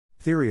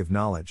Theory of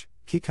knowledge,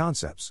 key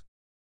concepts.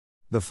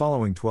 The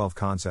following 12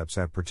 concepts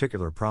have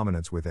particular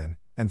prominence within,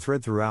 and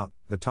thread throughout,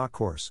 the talk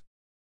course.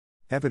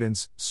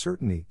 Evidence,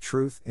 certainty,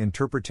 truth,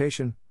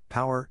 interpretation,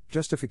 power,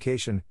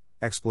 justification,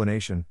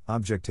 explanation,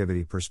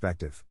 objectivity,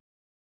 perspective.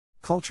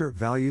 Culture,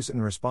 values,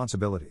 and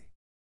responsibility.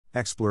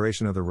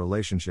 Exploration of the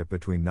relationship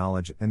between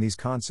knowledge and these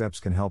concepts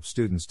can help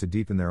students to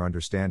deepen their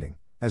understanding,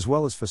 as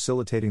well as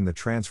facilitating the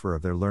transfer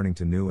of their learning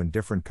to new and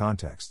different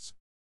contexts.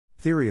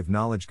 Theory of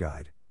Knowledge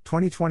Guide,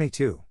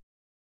 2022.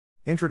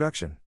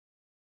 Introduction.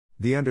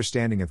 The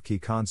understanding of key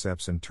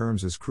concepts and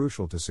terms is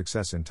crucial to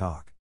success in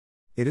talk.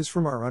 It is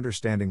from our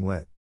understanding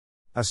lit.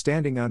 A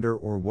standing under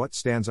or what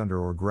stands under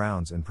or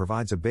grounds and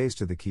provides a base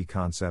to the key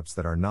concepts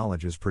that our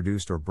knowledge is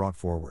produced or brought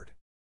forward.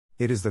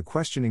 It is the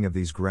questioning of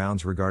these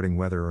grounds regarding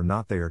whether or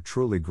not they are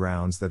truly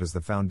grounds that is the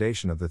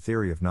foundation of the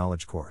Theory of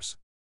Knowledge course.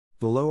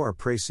 Below are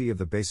précis of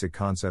the basic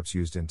concepts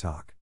used in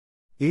talk.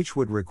 Each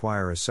would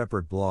require a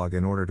separate blog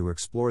in order to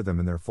explore them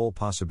in their full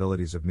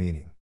possibilities of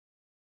meaning.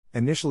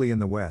 Initially in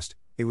the West,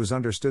 it was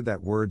understood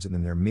that words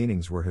and their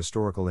meanings were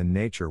historical in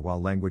nature while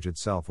language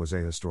itself was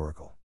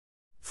ahistorical.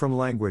 From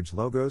language,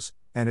 logos,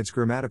 and its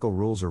grammatical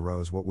rules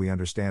arose what we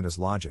understand as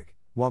logic,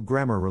 while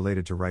grammar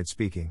related to right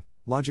speaking,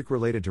 logic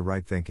related to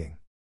right thinking.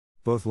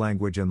 Both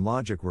language and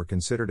logic were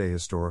considered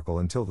ahistorical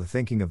until the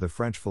thinking of the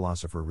French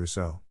philosopher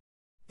Rousseau.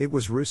 It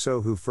was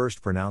Rousseau who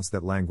first pronounced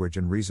that language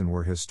and reason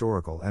were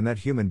historical and that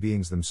human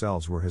beings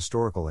themselves were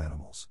historical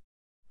animals.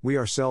 We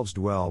ourselves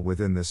dwell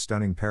within this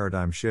stunning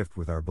paradigm shift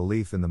with our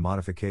belief in the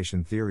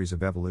modification theories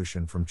of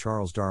evolution from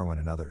Charles Darwin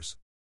and others.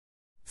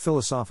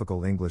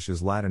 Philosophical English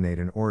is Latinate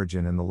in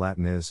origin, and the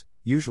Latin is,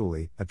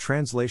 usually, a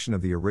translation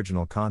of the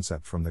original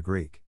concept from the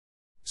Greek.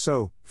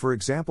 So, for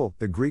example,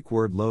 the Greek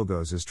word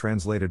logos is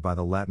translated by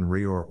the Latin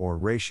rior or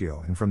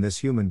ratio, and from this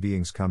human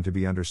beings come to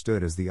be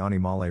understood as the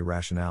animale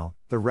rationale,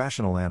 the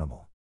rational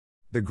animal.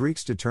 The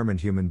Greeks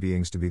determined human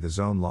beings to be the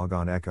zone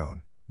logon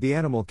ekon, the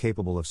animal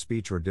capable of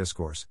speech or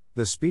discourse,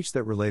 the speech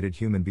that related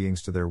human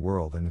beings to their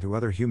world and to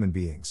other human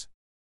beings.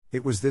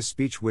 It was this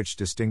speech which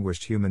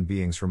distinguished human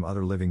beings from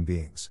other living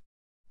beings.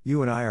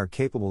 You and I are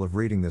capable of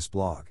reading this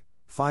blog.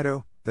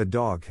 Fido, the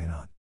dog,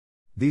 cannot.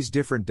 These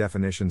different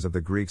definitions of the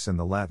Greeks and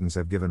the Latins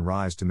have given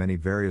rise to many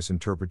various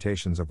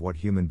interpretations of what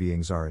human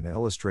beings are and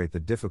illustrate the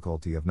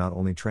difficulty of not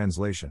only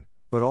translation,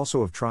 but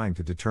also of trying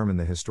to determine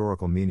the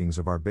historical meanings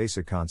of our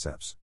basic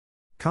concepts.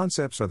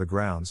 Concepts are the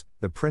grounds,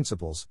 the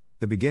principles,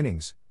 the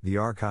beginnings, the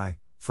archai,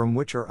 from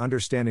which our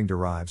understanding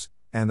derives,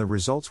 and the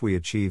results we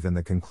achieve and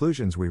the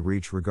conclusions we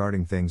reach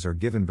regarding things are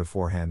given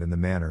beforehand in the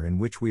manner in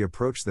which we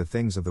approach the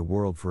things of the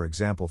world. For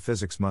example,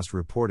 physics must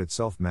report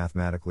itself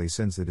mathematically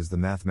since it is the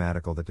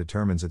mathematical that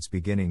determines its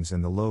beginnings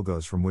and the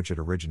logos from which it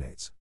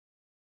originates.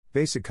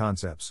 Basic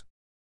concepts.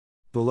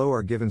 Below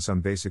are given some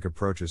basic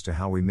approaches to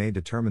how we may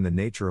determine the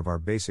nature of our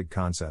basic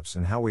concepts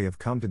and how we have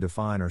come to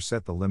define or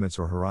set the limits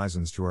or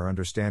horizons to our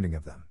understanding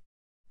of them.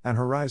 An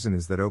horizon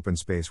is that open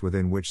space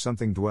within which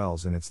something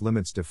dwells and its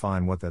limits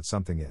define what that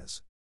something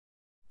is.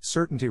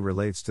 Certainty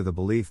relates to the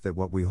belief that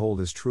what we hold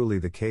is truly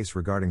the case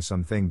regarding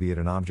something, be it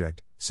an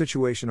object,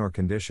 situation or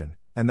condition,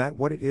 and that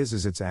what it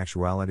is its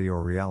actuality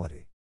or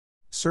reality.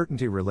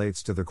 Certainty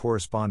relates to the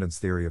correspondence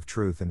theory of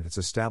truth and its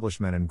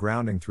establishment and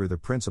grounding through the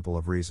principle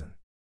of reason.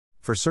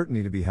 For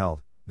certainty to be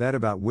held, that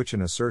about which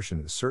an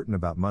assertion is certain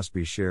about must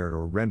be shared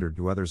or rendered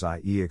to others,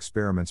 i.e.,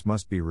 experiments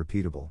must be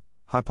repeatable,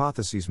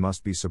 hypotheses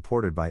must be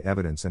supported by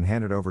evidence and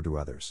handed over to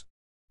others.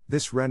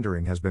 This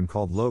rendering has been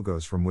called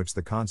logos, from which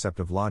the concept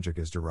of logic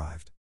is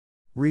derived.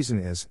 Reason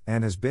is,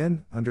 and has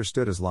been,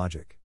 understood as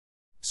logic.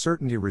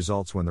 Certainty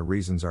results when the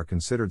reasons are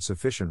considered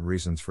sufficient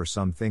reasons for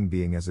something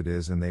being as it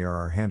is and they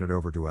are handed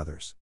over to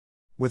others.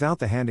 Without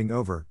the handing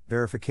over,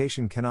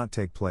 verification cannot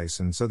take place,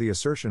 and so the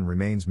assertion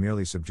remains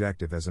merely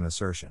subjective as an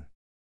assertion.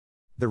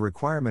 The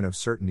requirement of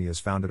certainty is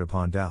founded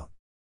upon doubt.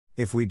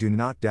 If we do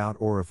not doubt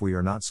or if we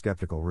are not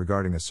skeptical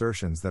regarding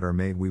assertions that are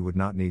made, we would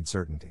not need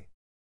certainty.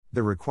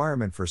 The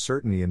requirement for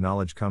certainty in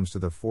knowledge comes to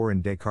the fore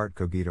in Descartes'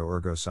 cogito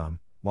ergo sum.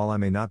 While I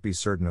may not be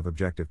certain of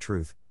objective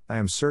truth, I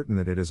am certain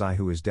that it is I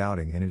who is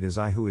doubting and it is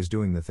I who is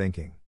doing the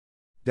thinking.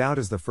 Doubt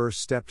is the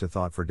first step to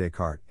thought for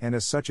Descartes, and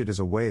as such it is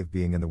a way of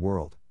being in the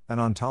world, an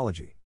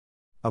ontology.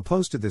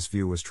 Opposed to this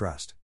view was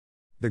trust.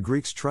 The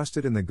Greeks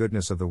trusted in the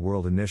goodness of the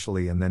world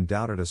initially and then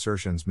doubted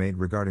assertions made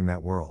regarding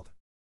that world.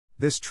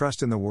 This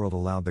trust in the world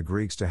allowed the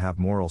Greeks to have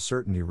moral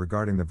certainty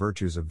regarding the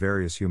virtues of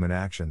various human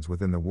actions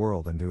within the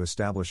world and to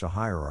establish a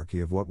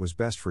hierarchy of what was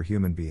best for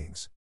human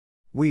beings.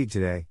 We,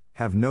 today,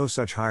 have no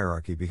such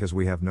hierarchy because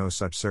we have no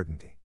such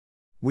certainty.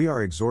 We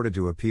are exhorted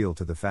to appeal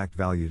to the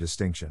fact-value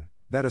distinction,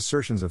 that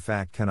assertions of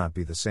fact cannot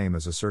be the same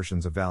as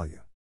assertions of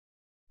value.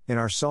 In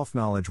our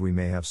self-knowledge we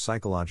may have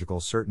psychological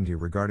certainty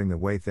regarding the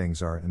way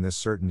things are, and this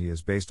certainty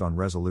is based on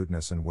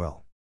resoluteness and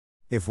will.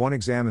 If one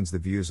examines the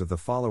views of the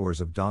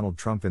followers of Donald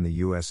Trump in the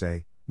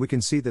USA, we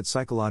can see that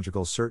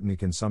psychological certainty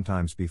can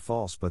sometimes be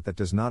false, but that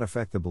does not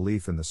affect the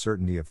belief in the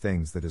certainty of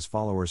things that his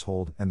followers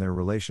hold and their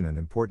relation and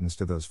importance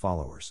to those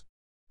followers.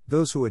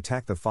 Those who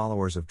attack the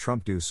followers of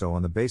Trump do so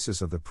on the basis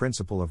of the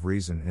principle of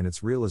reason and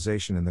its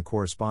realization in the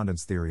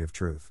correspondence theory of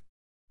truth.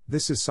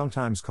 This is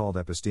sometimes called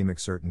epistemic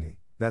certainty,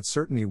 that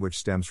certainty which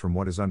stems from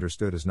what is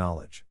understood as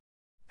knowledge.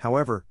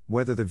 However,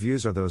 whether the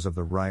views are those of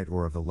the right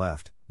or of the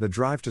left, the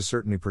drive to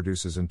certainty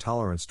produces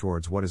intolerance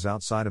towards what is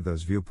outside of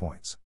those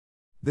viewpoints.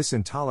 This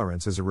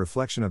intolerance is a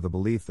reflection of the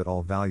belief that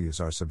all values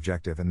are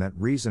subjective and that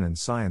reason and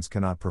science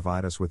cannot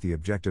provide us with the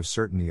objective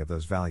certainty of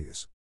those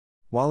values.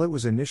 While it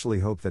was initially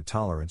hoped that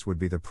tolerance would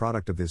be the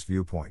product of this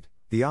viewpoint,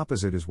 the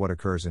opposite is what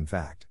occurs in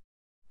fact.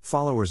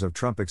 Followers of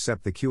Trump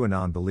accept the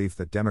QAnon belief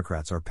that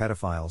Democrats are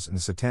pedophiles and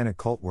satanic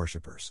cult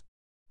worshippers.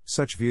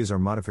 Such views are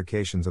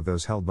modifications of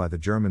those held by the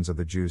Germans of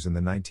the Jews in the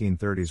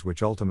 1930s,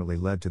 which ultimately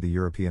led to the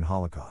European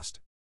Holocaust.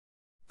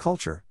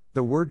 Culture.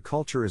 The word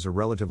culture is a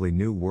relatively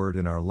new word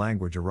in our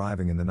language,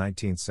 arriving in the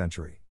 19th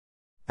century.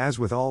 As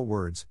with all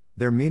words,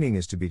 their meaning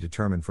is to be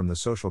determined from the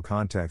social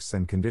contexts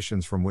and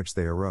conditions from which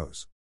they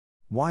arose.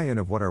 Why and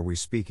of what are we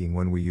speaking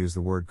when we use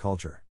the word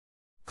culture?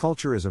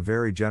 Culture is a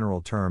very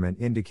general term and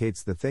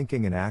indicates the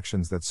thinking and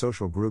actions that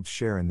social groups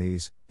share, and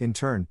these, in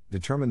turn,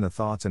 determine the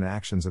thoughts and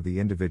actions of the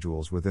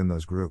individuals within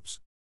those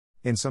groups.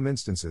 In some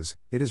instances,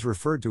 it is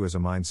referred to as a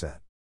mindset.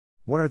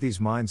 What are these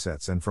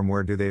mindsets and from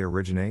where do they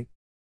originate?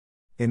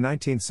 In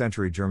 19th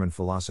century German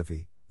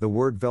philosophy, the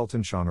word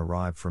Weltanschauung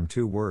arrived from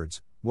two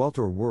words, Welt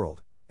or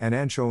world, and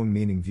Anschauung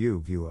meaning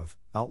view of,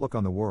 outlook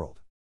on the world.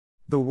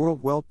 The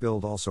word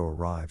Weltbild also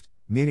arrived,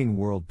 meaning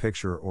world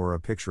picture or a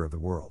picture of the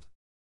world.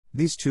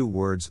 These two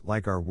words,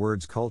 like our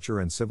words culture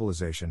and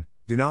civilization,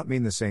 do not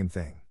mean the same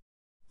thing.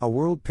 A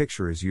world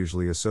picture is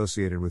usually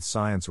associated with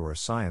science or a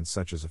science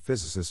such as a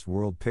physicist's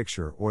world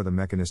picture or the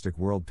mechanistic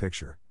world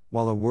picture,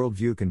 while a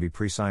worldview can be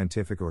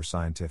pre-scientific or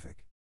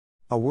scientific.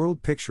 A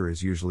world picture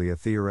is usually a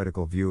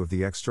theoretical view of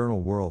the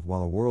external world,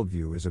 while a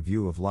worldview is a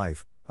view of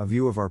life, a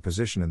view of our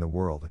position in the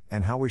world,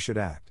 and how we should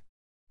act.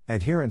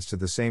 Adherents to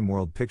the same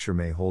world picture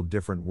may hold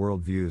different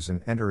worldviews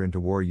and enter into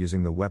war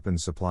using the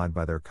weapons supplied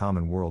by their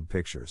common world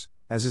pictures,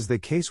 as is the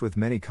case with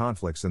many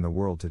conflicts in the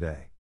world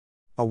today.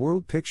 A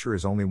world picture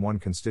is only one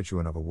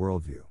constituent of a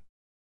worldview.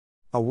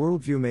 A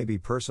worldview may be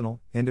personal,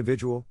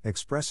 individual,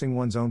 expressing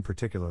one's own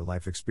particular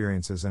life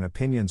experiences and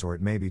opinions, or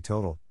it may be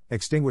total,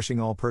 extinguishing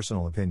all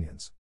personal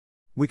opinions.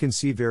 We can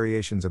see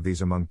variations of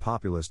these among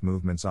populist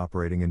movements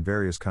operating in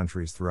various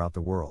countries throughout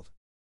the world.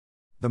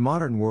 The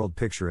modern world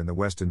picture in the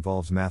West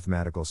involves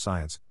mathematical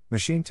science,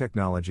 machine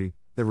technology,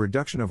 the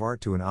reduction of art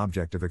to an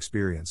object of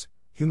experience,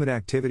 human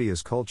activity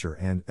as culture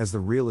and, as the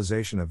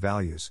realization of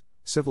values,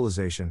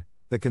 civilization,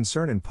 the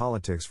concern in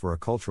politics for a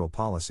cultural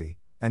policy,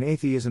 an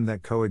atheism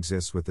that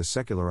coexists with the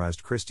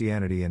secularized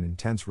Christianity and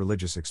intense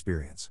religious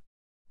experience.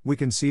 We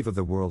conceive of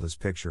the world as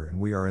picture and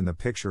we are in the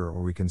picture,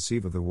 or we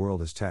conceive of the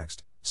world as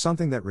text,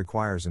 something that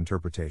requires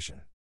interpretation.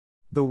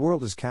 The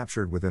world is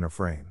captured within a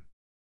frame.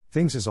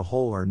 Things as a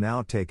whole are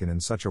now taken in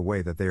such a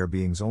way that they are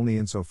beings only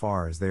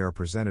insofar as they are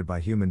presented by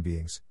human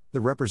beings, the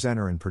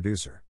representer and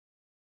producer.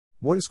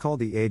 What is called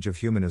the age of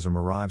humanism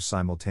arrives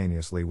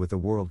simultaneously with the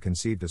world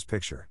conceived as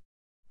picture.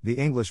 The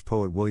English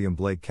poet William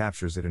Blake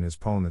captures it in his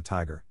poem The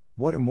Tiger.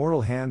 What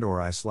immortal hand or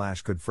eye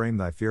could frame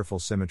thy fearful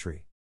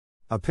symmetry?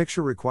 A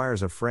picture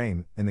requires a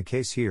frame, in the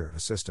case here, a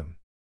system.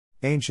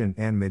 Ancient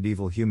and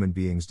medieval human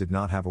beings did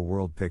not have a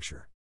world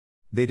picture.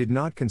 They did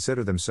not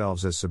consider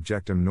themselves as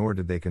subjectum, nor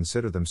did they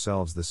consider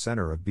themselves the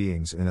center of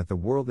beings, and that the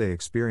world they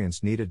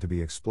experienced needed to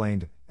be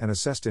explained and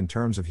assessed in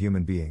terms of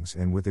human beings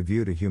and with a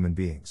view to human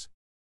beings.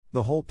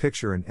 The whole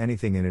picture and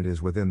anything in it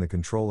is within the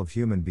control of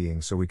human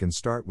beings, so we can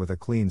start with a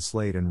clean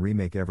slate and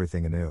remake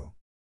everything anew.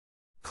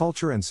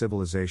 Culture and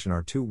civilization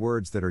are two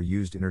words that are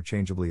used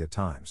interchangeably at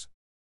times.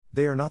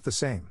 They are not the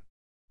same.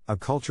 A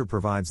culture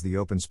provides the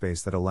open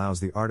space that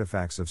allows the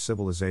artifacts of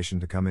civilization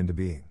to come into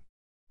being.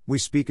 We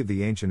speak of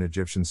the ancient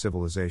Egyptian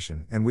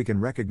civilization, and we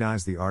can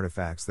recognize the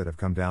artifacts that have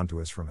come down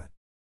to us from it.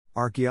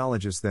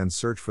 Archaeologists then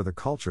search for the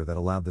culture that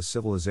allowed the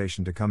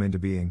civilization to come into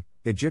being,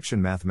 Egyptian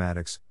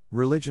mathematics,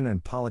 religion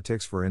and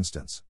politics for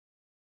instance.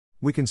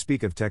 We can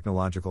speak of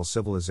technological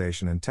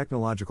civilization and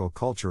technological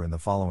culture in the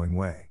following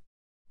way.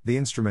 The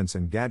instruments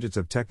and gadgets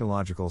of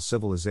technological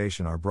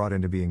civilization are brought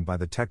into being by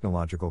the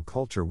technological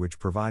culture, which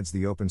provides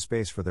the open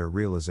space for their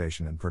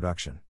realization and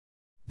production.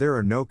 There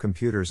are no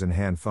computers and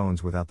hand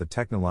phones without the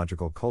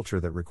technological culture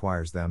that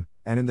requires them,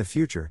 and in the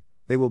future,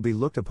 they will be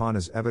looked upon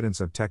as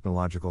evidence of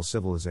technological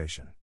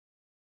civilization.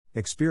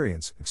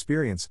 Experience,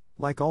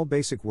 like all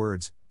basic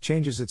words,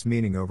 changes its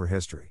meaning over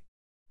history.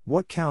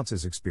 What counts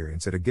as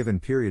experience at a given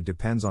period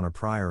depends on a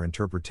prior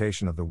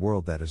interpretation of the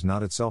world that is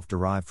not itself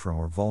derived from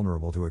or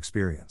vulnerable to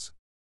experience.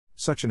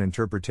 Such an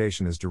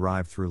interpretation is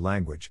derived through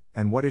language,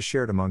 and what is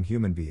shared among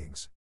human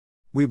beings.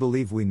 We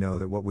believe we know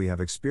that what we have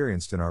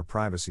experienced in our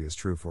privacy is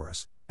true for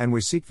us, and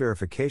we seek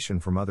verification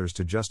from others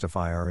to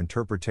justify our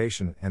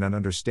interpretation and an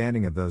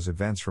understanding of those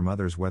events from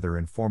others, whether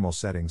in formal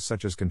settings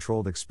such as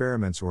controlled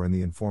experiments or in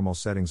the informal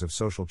settings of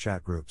social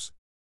chat groups.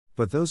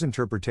 But those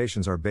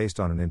interpretations are based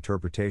on an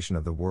interpretation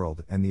of the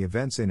world and the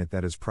events in it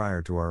that is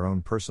prior to our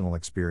own personal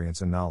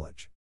experience and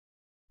knowledge.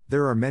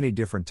 There are many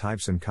different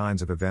types and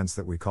kinds of events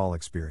that we call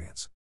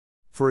experience.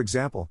 For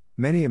example,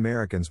 many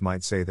Americans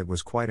might say that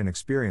was quite an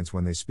experience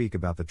when they speak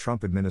about the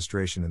Trump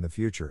administration in the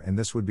future, and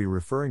this would be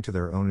referring to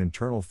their own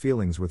internal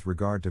feelings with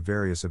regard to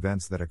various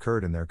events that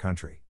occurred in their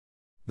country.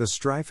 The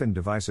strife and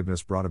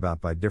divisiveness brought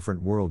about by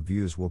different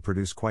worldviews will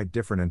produce quite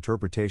different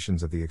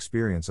interpretations of the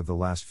experience of the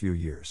last few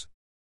years.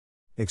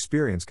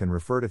 Experience can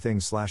refer to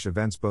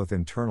things/events both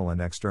internal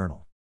and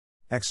external.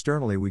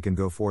 Externally, we can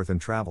go forth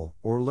and travel,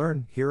 or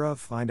learn, hear of,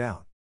 find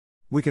out.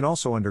 We can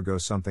also undergo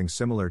something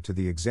similar to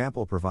the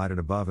example provided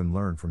above and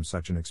learn from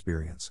such an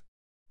experience.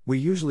 We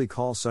usually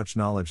call such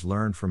knowledge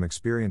learned from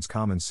experience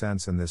common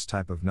sense, and this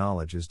type of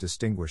knowledge is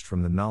distinguished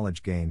from the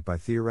knowledge gained by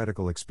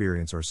theoretical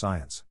experience or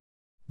science.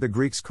 The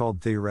Greeks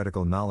called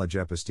theoretical knowledge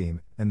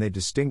episteme, and they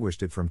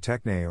distinguished it from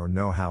techne or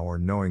know-how or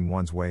knowing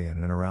one's way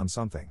in and around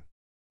something.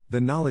 The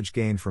knowledge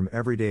gained from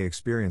everyday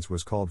experience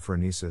was called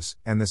phronesis,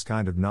 and this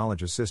kind of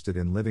knowledge assisted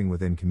in living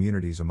within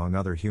communities among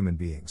other human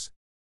beings.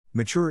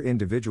 Mature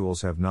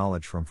individuals have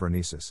knowledge from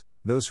phronesis,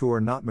 those who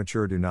are not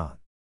mature do not.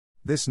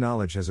 This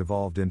knowledge has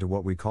evolved into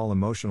what we call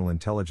emotional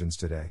intelligence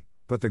today,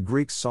 but the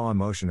Greeks saw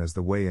emotion as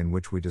the way in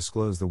which we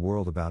disclose the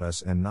world about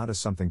us and not as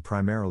something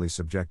primarily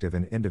subjective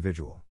and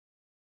individual.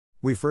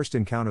 We first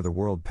encounter the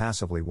world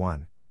passively.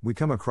 1. We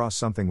come across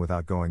something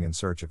without going in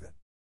search of it.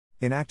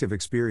 In active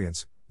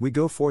experience, we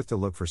go forth to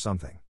look for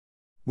something.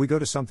 We go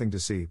to something to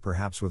see,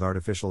 perhaps with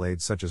artificial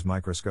aids such as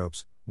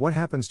microscopes, what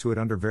happens to it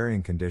under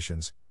varying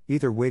conditions,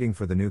 either waiting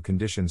for the new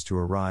conditions to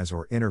arise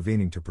or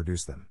intervening to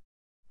produce them.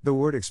 The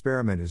word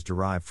experiment is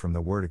derived from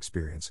the word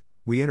experience.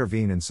 We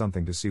intervene in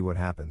something to see what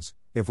happens.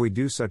 If we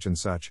do such and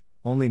such,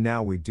 only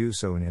now we do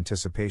so in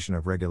anticipation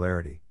of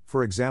regularity,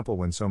 for example,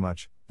 when so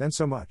much, then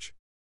so much.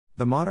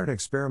 The modern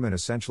experiment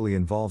essentially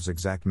involves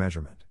exact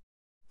measurement.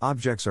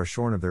 Objects are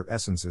shorn of their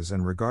essences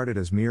and regarded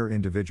as mere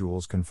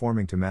individuals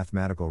conforming to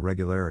mathematical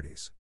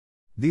regularities.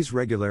 These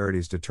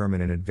regularities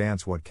determine in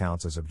advance what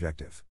counts as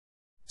objective.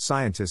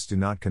 Scientists do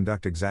not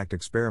conduct exact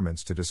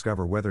experiments to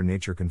discover whether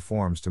nature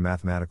conforms to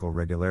mathematical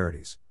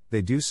regularities.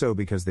 They do so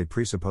because they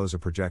presuppose a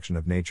projection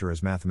of nature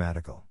as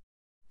mathematical.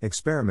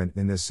 Experiment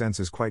in this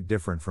sense is quite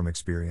different from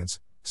experience.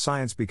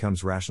 Science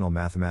becomes rational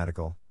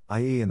mathematical,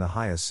 i.e., in the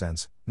highest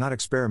sense, not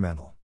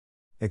experimental.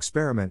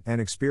 Experiment and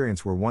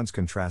experience were once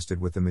contrasted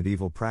with the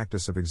medieval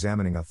practice of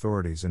examining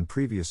authorities and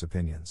previous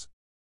opinions.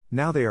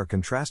 Now they are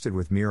contrasted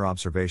with mere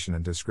observation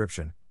and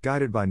description,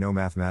 guided by no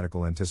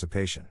mathematical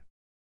anticipation.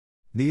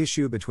 The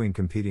issue between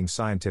competing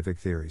scientific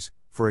theories,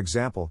 for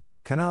example,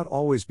 cannot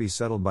always be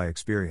settled by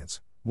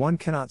experience. One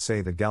cannot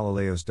say that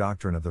Galileo's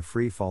doctrine of the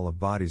free fall of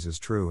bodies is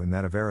true and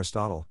that of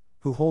Aristotle,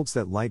 who holds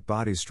that light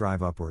bodies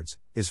strive upwards,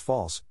 is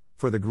false,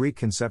 for the Greek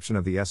conception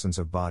of the essence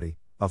of body,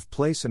 of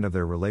place and of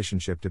their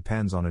relationship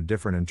depends on a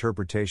different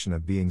interpretation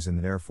of beings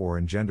and therefore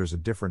engenders a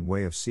different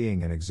way of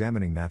seeing and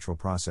examining natural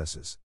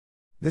processes.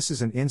 This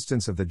is an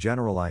instance of the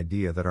general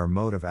idea that our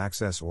mode of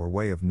access or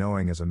way of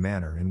knowing is a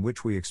manner in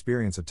which we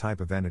experience a type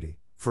of entity,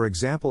 for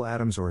example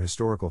atoms or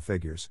historical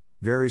figures,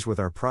 varies with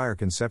our prior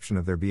conception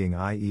of their being,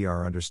 i.e.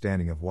 our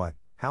understanding of what,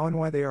 how and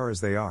why they are as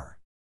they are.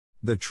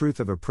 The truth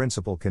of a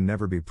principle can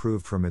never be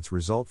proved from its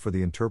result, for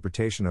the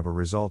interpretation of a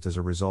result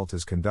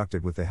is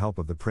conducted with the help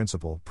of the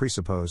principle,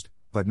 presupposed,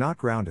 but not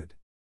grounded.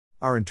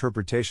 Our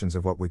interpretations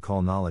of what we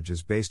call knowledge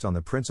is based on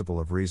the principle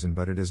of reason,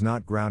 but it is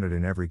not grounded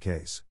in every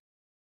case.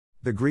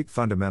 The Greek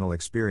fundamental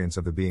experience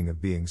of the being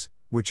of beings,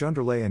 which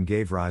underlay and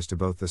gave rise to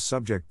both the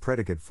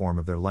subject-predicate form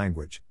of their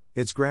language,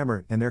 its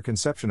grammar, and their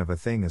conception of a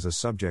thing as a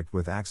subject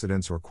with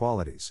accidents or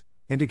qualities,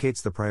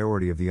 indicates the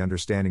priority of the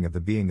understanding of the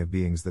being of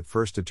beings that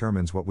first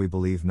determines what we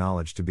believe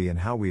knowledge to be and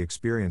how we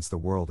experience the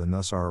world, and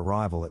thus our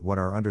arrival at what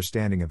our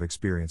understanding of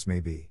experience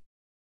may be.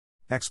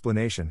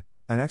 Explanation.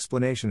 An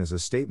explanation is a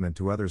statement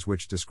to others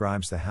which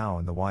describes the how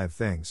and the why of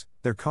things,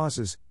 their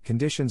causes,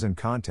 conditions and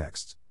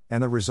contexts,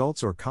 and the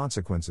results or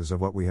consequences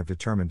of what we have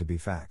determined to be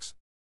facts.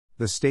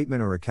 The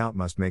statement or account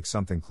must make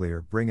something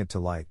clear, bring it to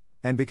light,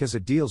 and because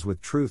it deals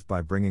with truth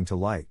by bringing to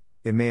light,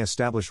 it may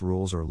establish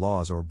rules or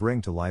laws or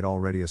bring to light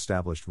already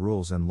established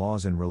rules and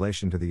laws in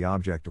relation to the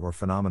object or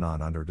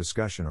phenomenon under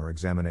discussion or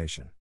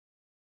examination.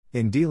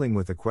 In dealing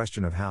with the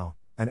question of how,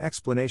 an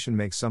explanation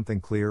makes something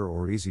clear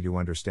or easy to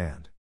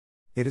understand.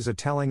 It is a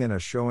telling and a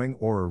showing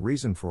or a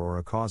reason for or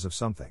a cause of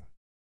something.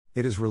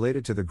 It is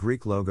related to the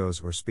Greek logos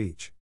or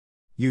speech.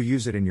 You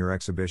use it in your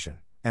exhibition,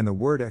 and the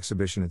word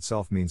exhibition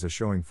itself means a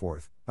showing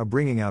forth, a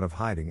bringing out of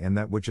hiding, and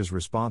that which is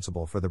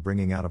responsible for the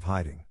bringing out of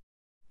hiding.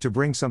 To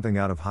bring something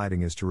out of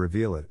hiding is to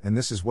reveal it, and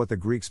this is what the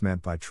Greeks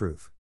meant by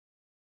truth.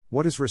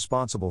 What is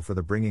responsible for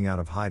the bringing out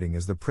of hiding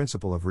is the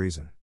principle of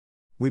reason.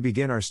 We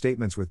begin our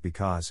statements with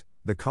because,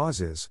 the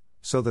cause is,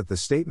 so that the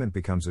statement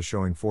becomes a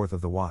showing forth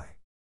of the why.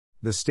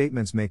 The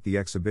statements make the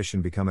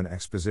exhibition become an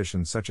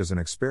exposition, such as an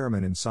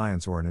experiment in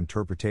science or an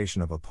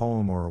interpretation of a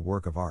poem or a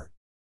work of art.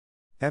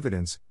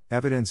 Evidence.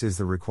 Evidence is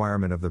the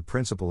requirement of the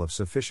principle of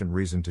sufficient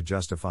reason to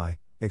justify,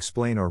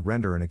 explain or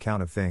render an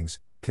account of things,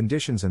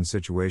 conditions and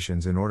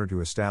situations in order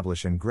to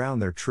establish and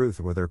ground their truth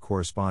or their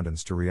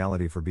correspondence to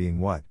reality for being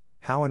what,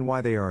 how and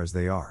why they are as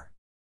they are.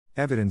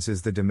 Evidence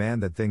is the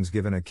demand that things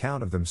give an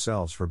account of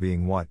themselves for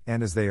being what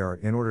and as they are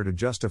in order to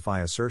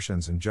justify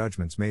assertions and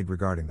judgments made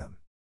regarding them.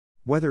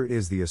 Whether it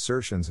is the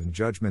assertions and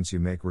judgments you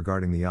make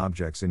regarding the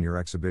objects in your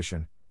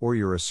exhibition, or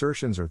your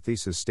assertions or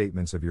thesis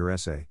statements of your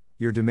essay,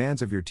 your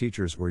demands of your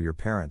teachers or your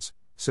parents,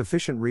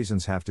 sufficient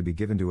reasons have to be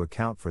given to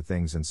account for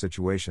things and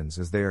situations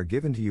as they are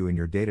given to you in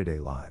your day-to-day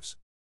lives.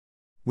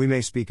 We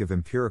may speak of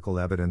empirical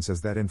evidence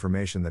as that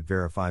information that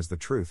verifies the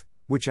truth,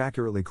 which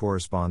accurately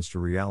corresponds to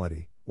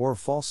reality, or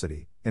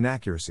falsity,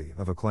 inaccuracy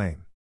of a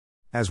claim.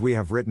 As we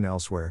have written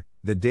elsewhere,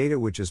 the data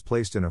which is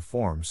placed in a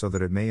form so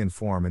that it may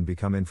inform and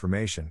become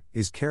information,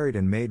 is carried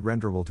and made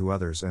renderable to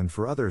others and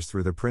for others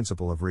through the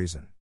principle of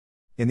reason.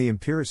 In the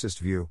empiricist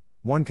view,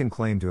 one can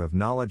claim to have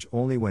knowledge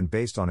only when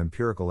based on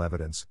empirical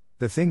evidence,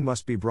 the thing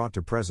must be brought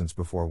to presence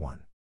before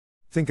one.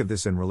 Think of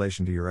this in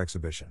relation to your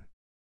exhibition.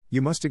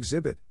 You must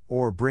exhibit,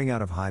 or bring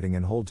out of hiding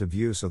and hold to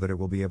view so that it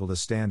will be able to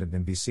stand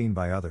and be seen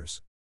by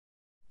others.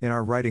 In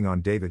our writing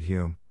on David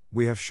Hume,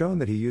 we have shown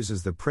that he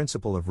uses the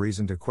principle of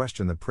reason to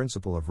question the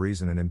principle of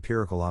reason in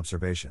empirical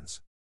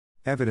observations.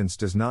 Evidence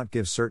does not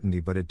give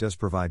certainty, but it does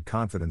provide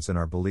confidence in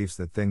our beliefs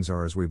that things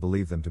are as we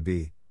believe them to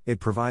be.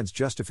 It provides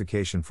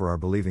justification for our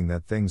believing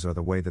that things are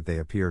the way that they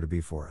appear to be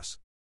for us.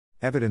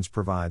 Evidence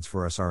provides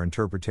for us our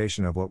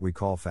interpretation of what we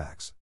call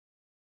facts.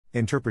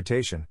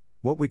 Interpretation.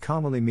 What we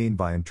commonly mean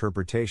by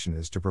interpretation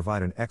is to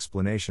provide an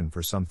explanation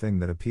for something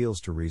that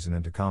appeals to reason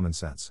and to common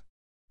sense.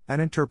 An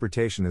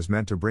interpretation is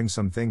meant to bring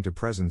something to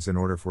presence in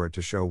order for it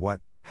to show what,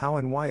 how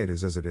and why it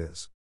is as it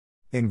is.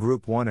 In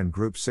Group 1 and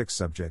Group 6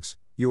 subjects,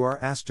 you are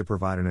asked to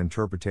provide an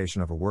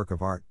interpretation of a work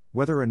of art,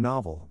 whether a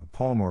novel, a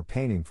poem or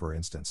painting for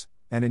instance,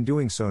 and in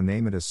doing so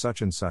name it as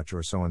such and such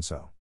or so and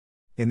so.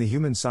 In the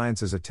human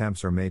sciences,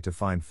 attempts are made to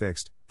find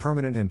fixed,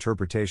 permanent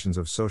interpretations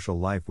of social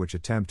life which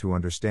attempt to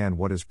understand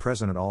what is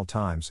present at all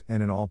times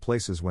and in all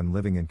places when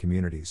living in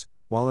communities,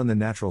 while in the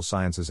natural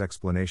sciences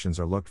explanations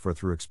are looked for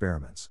through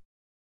experiments.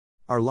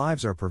 Our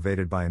lives are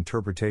pervaded by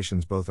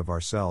interpretations both of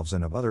ourselves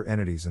and of other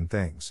entities and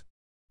things.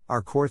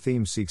 Our core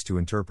theme seeks to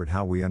interpret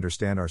how we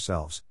understand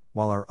ourselves,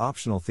 while our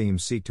optional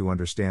themes seek to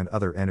understand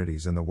other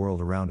entities and the world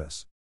around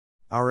us.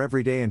 Our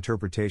everyday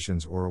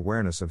interpretations or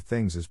awareness of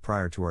things is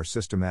prior to our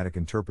systematic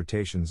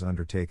interpretations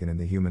undertaken in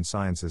the human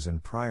sciences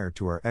and prior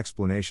to our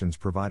explanations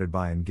provided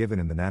by and given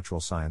in the natural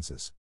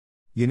sciences.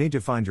 You need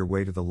to find your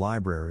way to the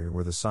library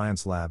or the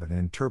science lab and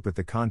interpret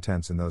the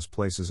contents in those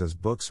places as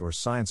books or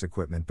science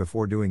equipment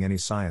before doing any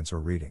science or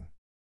reading.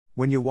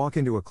 When you walk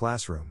into a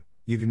classroom,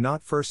 you do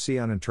not first see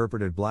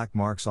uninterpreted black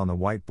marks on the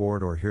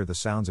whiteboard or hear the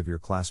sounds of your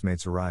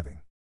classmates arriving.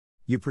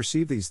 You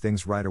perceive these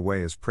things right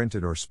away as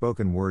printed or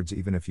spoken words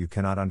even if you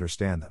cannot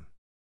understand them.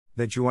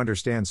 That you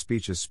understand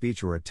speech as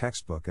speech or a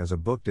textbook as a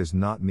book does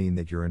not mean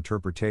that your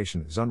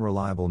interpretation is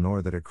unreliable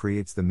nor that it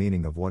creates the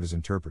meaning of what is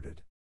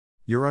interpreted.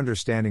 Your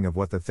understanding of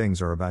what the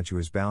things are about you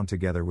is bound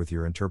together with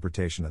your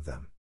interpretation of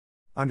them.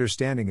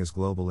 Understanding is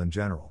global and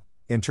general,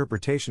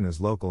 interpretation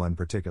is local and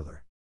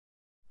particular.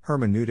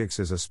 Hermeneutics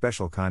is a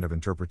special kind of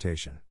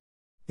interpretation.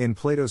 In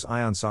Plato's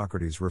Ion,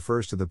 Socrates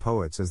refers to the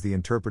poets as the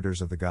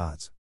interpreters of the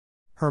gods.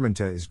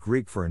 Hermeneute is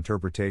Greek for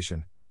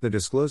interpretation, the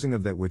disclosing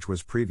of that which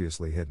was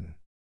previously hidden.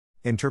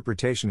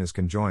 Interpretation is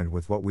conjoined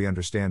with what we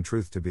understand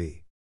truth to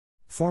be.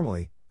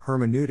 Formally,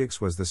 hermeneutics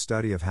was the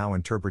study of how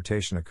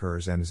interpretation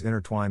occurs and is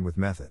intertwined with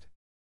method.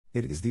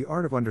 It is the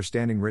art of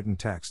understanding written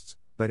texts,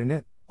 but in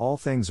it, all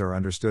things are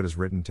understood as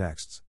written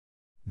texts.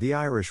 The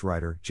Irish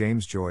writer,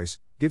 James Joyce,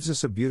 gives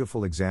us a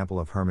beautiful example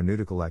of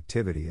hermeneutical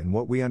activity in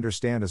what we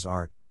understand as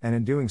art, and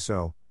in doing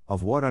so,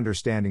 of what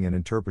understanding and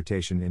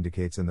interpretation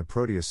indicates in the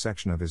Proteus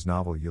section of his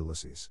novel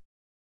Ulysses.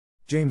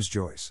 James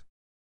Joyce.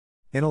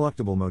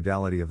 Ineluctable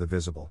modality of the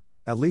visible,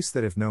 at least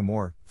that if no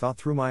more, thought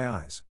through my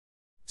eyes.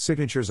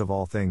 Signatures of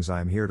all things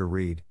I am here to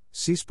read,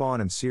 sea spawn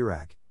and sea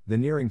wrack, the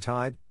nearing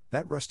tide,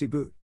 that rusty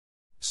boot.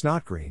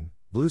 Snot green,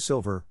 blue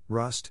silver,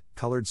 rust,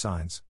 colored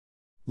signs.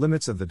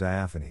 Limits of the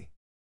diaphany.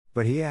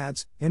 But he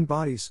adds, in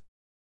bodies.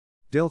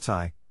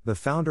 Dilthey, the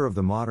founder of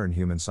the modern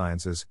human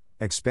sciences,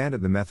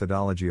 expanded the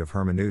methodology of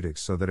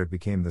hermeneutics so that it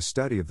became the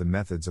study of the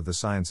methods of the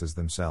sciences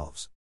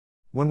themselves.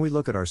 When we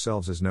look at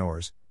ourselves as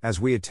knowers, as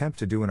we attempt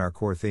to do in our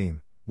core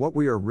theme, what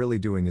we are really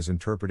doing is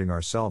interpreting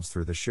ourselves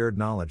through the shared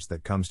knowledge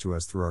that comes to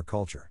us through our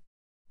culture.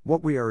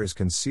 What we are is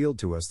concealed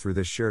to us through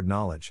this shared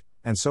knowledge,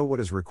 and so what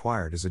is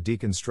required is a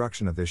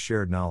deconstruction of this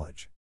shared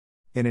knowledge.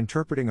 In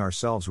interpreting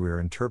ourselves, we are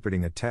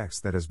interpreting a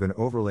text that has been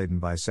overladen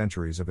by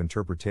centuries of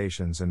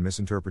interpretations and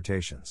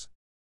misinterpretations.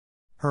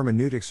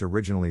 Hermeneutics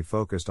originally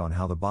focused on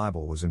how the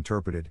Bible was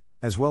interpreted,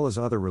 as well as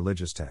other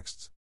religious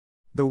texts.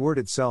 The word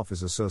itself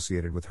is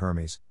associated with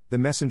Hermes, the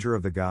messenger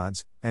of the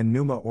gods, and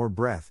pneuma or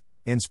breath,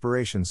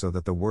 inspiration, so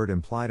that the word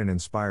implied an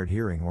inspired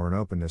hearing or an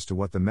openness to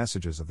what the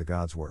messages of the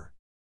gods were.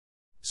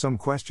 Some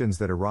questions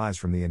that arise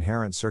from the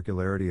inherent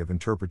circularity of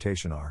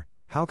interpretation are: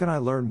 how can I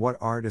learn what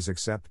art is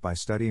except by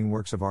studying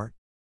works of art?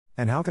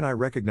 And how can I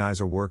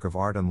recognize a work of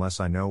art unless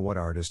I know what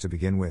art is to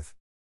begin with?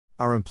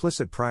 Our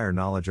implicit prior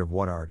knowledge of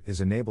what art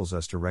is enables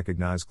us to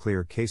recognize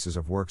clear cases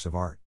of works of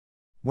art.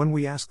 When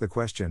we ask the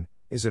question,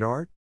 is it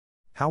art?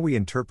 How we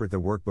interpret the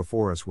work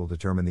before us will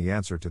determine the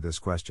answer to this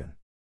question.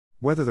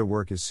 Whether the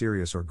work is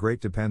serious or great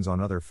depends on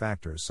other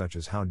factors such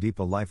as how deep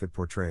a life it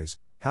portrays,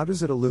 how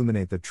does it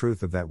illuminate the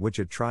truth of that which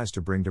it tries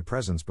to bring to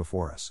presence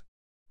before us.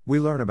 We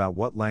learn about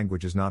what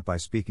language is not by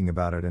speaking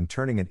about it and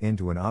turning it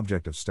into an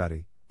object of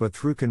study, but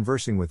through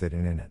conversing with it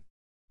and in it.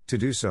 To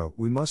do so,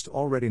 we must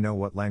already know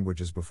what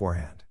language is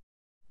beforehand.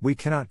 We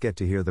cannot get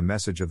to hear the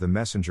message of the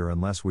messenger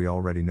unless we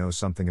already know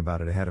something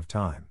about it ahead of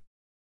time.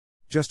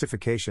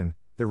 Justification.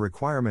 The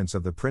requirements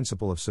of the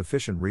principle of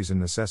sufficient reason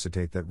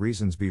necessitate that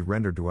reasons be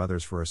rendered to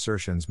others for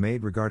assertions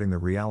made regarding the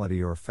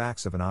reality or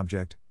facts of an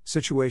object,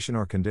 situation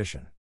or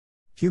condition.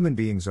 Human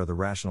beings are the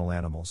rational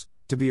animals.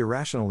 To be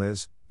irrational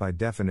is, by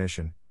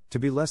definition, to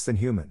be less than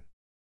human.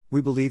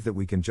 We believe that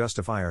we can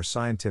justify our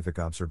scientific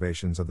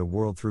observations of the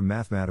world through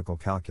mathematical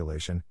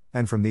calculation,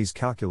 and from these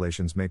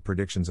calculations make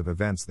predictions of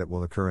events that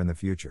will occur in the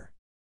future.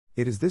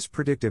 It is this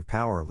predictive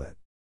power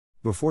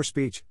before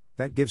speech,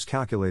 that gives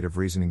calculative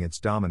reasoning its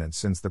dominance,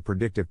 since the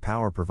predictive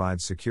power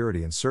provides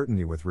security and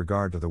certainty with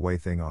regard to the way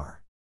things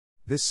are.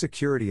 This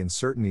security and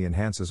certainty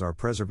enhances our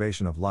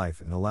preservation of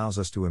life and allows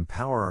us to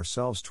empower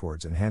ourselves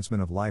towards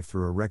enhancement of life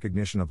through a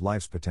recognition of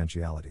life's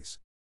potentialities.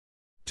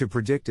 To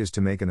predict is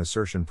to make an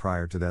assertion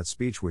prior to that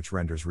speech which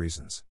renders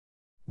reasons.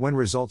 When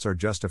results are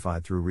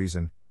justified through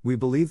reason, we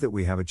believe that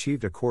we have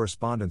achieved a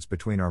correspondence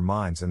between our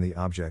minds and the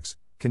objects,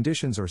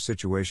 conditions or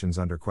situations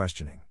under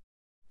questioning.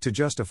 To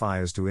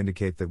justify is to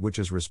indicate that which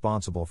is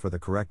responsible for the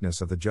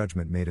correctness of the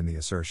judgment made in the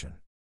assertion.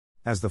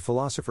 As the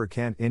philosopher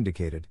Kant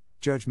indicated,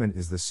 judgment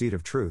is the seat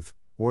of truth,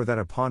 or that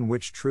upon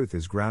which truth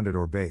is grounded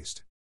or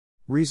based.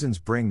 Reasons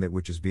bring that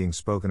which is being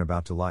spoken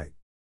about to light.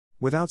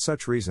 Without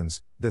such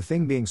reasons, the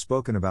thing being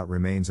spoken about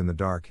remains in the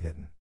dark,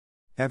 hidden.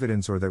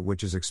 Evidence or that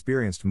which is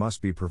experienced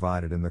must be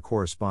provided in the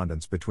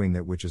correspondence between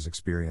that which is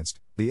experienced,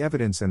 the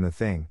evidence and the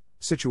thing,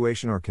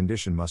 situation or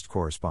condition must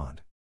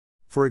correspond.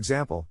 For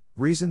example,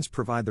 reasons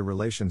provide the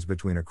relations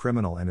between a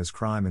criminal and his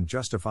crime and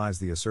justifies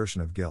the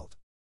assertion of guilt.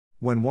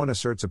 When one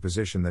asserts a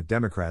position that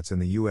Democrats in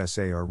the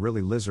USA are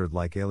really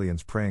lizard-like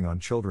aliens preying on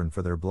children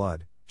for their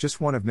blood,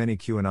 just one of many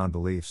QAnon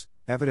beliefs,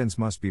 evidence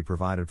must be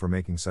provided for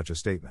making such a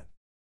statement.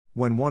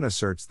 When one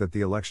asserts that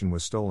the election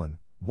was stolen,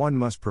 one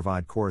must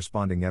provide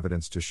corresponding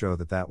evidence to show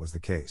that that was the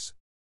case.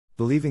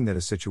 Believing that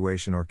a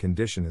situation or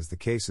condition is the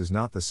case is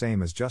not the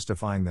same as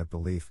justifying that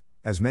belief,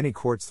 as many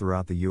courts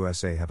throughout the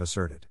USA have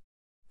asserted.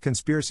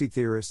 Conspiracy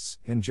theorists,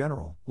 in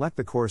general, lack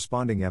the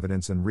corresponding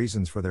evidence and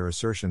reasons for their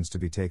assertions to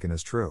be taken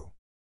as true.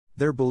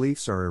 Their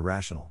beliefs are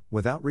irrational,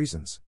 without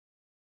reasons.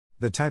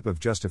 The type of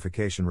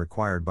justification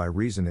required by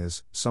reason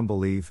is, some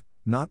believe,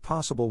 not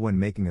possible when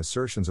making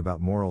assertions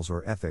about morals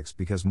or ethics,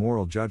 because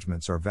moral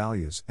judgments are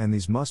values and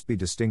these must be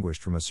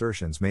distinguished from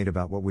assertions made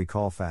about what we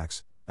call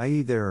facts,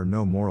 i.e. there are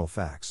no moral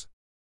facts.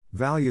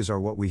 Values are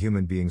what we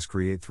human beings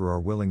create through our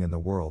willing in the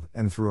world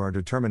and through our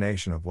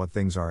determination of what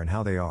things are and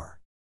how they are.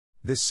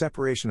 This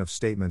separation of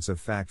statements of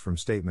fact from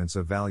statements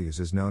of values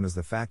is known as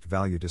the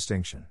fact-value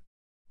distinction.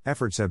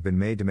 Efforts have been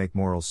made to make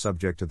morals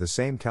subject to the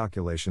same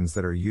calculations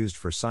that are used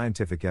for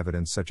scientific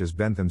evidence, such as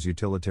Bentham's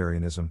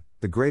utilitarianism,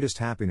 the greatest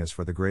happiness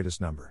for the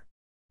greatest number.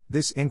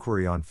 This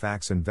inquiry on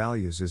facts and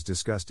values is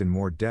discussed in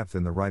more depth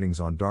in the writings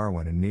on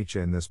Darwin and Nietzsche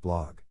in this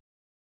blog.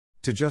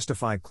 To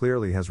justify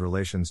clearly has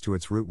relations to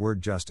its root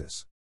word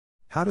justice.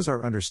 How does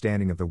our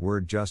understanding of the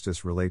word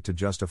justice relate to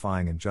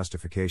justifying and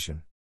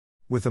justification?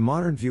 With the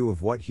modern view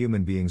of what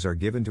human beings are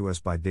given to us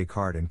by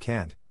Descartes and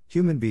Kant,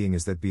 human being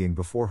is that being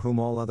before whom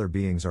all other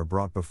beings are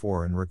brought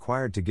before and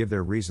required to give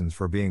their reasons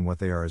for being what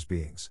they are as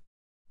beings.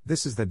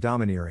 This is the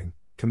domineering,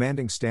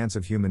 commanding stance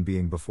of human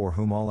being before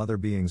whom all other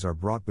beings are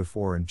brought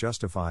before and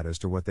justified as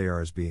to what they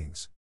are as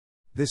beings.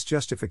 This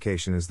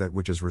justification is that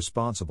which is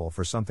responsible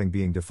for something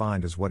being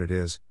defined as what it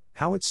is,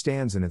 how it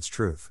stands in its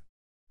truth.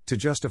 To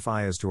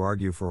justify is to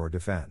argue for or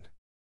defend.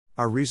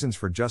 Our reasons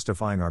for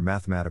justifying our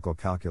mathematical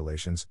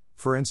calculations,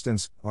 for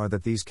instance, are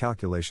that these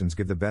calculations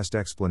give the best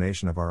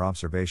explanation of our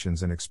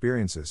observations and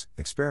experiences,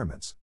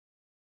 experiments.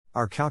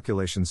 Our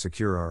calculations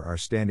secure our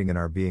standing in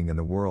our being in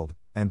the world,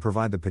 and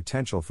provide the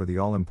potential for the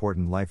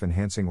all-important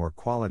life-enhancing or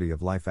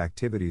quality-of-life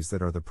activities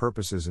that are the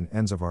purposes and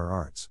ends of our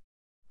arts.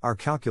 Our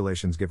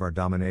calculations give our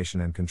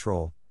domination and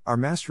control, our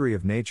mastery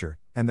of nature,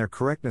 and their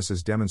correctness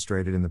is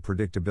demonstrated in the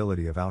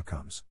predictability of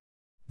outcomes.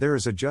 There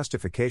is a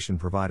justification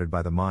provided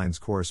by the mind's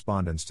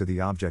correspondence to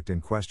the object in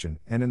question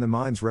and in the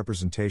mind's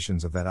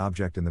representations of that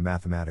object in the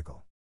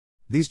mathematical.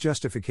 These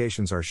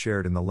justifications are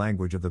shared in the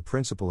language of the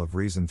principle of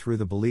reason through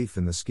the belief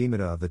in the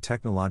schemata of the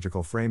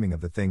technological framing of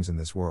the things in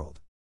this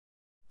world.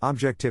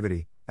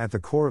 Objectivity, at the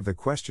core of the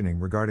questioning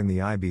regarding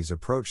the IB's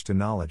approach to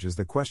knowledge, is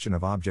the question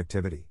of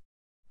objectivity.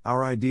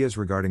 Our ideas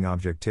regarding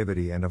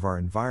objectivity and of our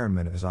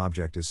environment as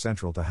object is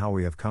central to how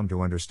we have come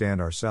to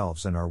understand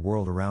ourselves and our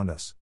world around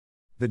us.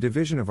 The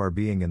division of our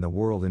being in the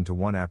world into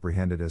one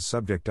apprehended as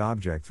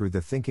subject-object through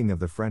the thinking of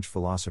the French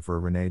philosopher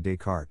René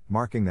Descartes,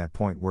 marking that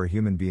point where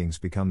human beings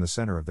become the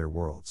center of their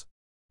worlds,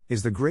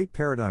 is the great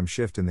paradigm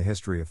shift in the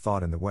history of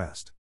thought in the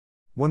West.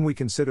 When we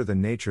consider the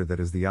nature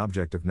that is the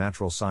object of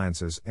natural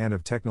sciences and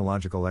of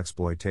technological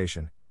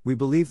exploitation, We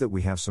believe that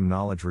we have some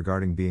knowledge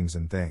regarding beings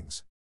and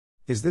things.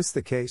 Is this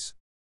the case?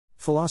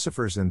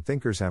 Philosophers and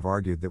thinkers have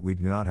argued that we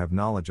do not have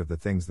knowledge of the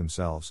things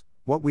themselves,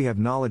 what we have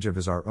knowledge of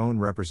is our own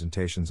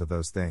representations of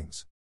those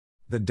things.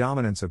 The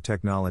dominance of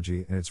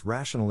technology and its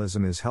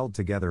rationalism is held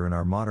together in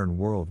our modern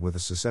world with a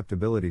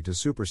susceptibility to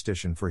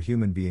superstition, for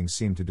human beings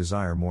seem to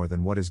desire more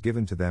than what is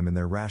given to them in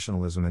their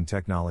rationalism and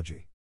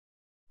technology.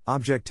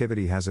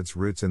 Objectivity has its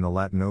roots in the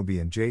Latin obi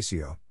and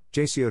jacio,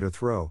 jacio to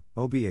throw,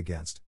 obi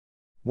against.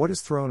 What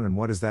is thrown and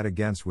what is that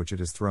against which it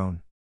is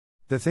thrown?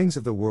 The things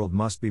of the world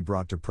must be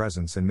brought to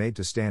presence and made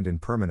to stand in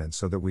permanence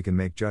so that we can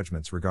make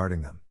judgments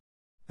regarding them.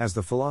 As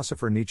the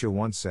philosopher Nietzsche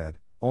once said,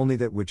 only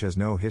that which has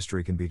no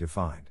history can be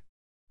defined.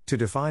 To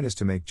define is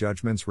to make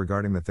judgments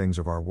regarding the things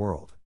of our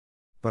world.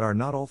 But are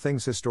not all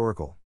things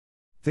historical?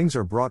 Things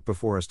are brought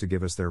before us to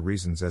give us their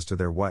reasons as to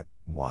their what,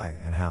 why,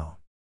 and how.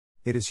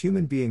 It is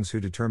human beings who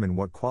determine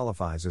what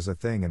qualifies as a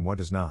thing and what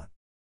does not.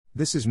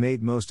 This is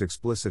made most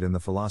explicit in the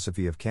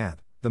philosophy of Kant,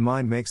 the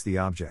mind makes the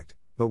object,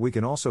 but we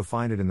can also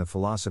find it in the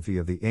philosophy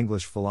of the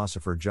English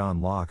philosopher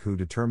John Locke, who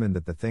determined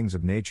that the things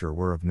of nature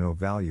were of no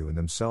value in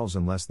themselves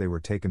unless they were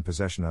taken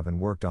possession of and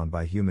worked on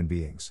by human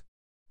beings.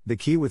 The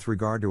key with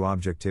regard to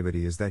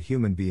objectivity is that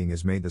human being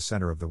is made the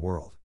center of the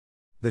world.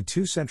 The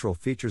two central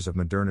features of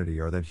modernity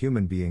are that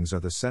human beings are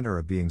the center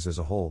of beings as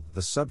a whole,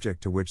 the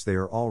subject to which they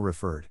are all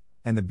referred,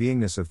 and the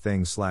beingness of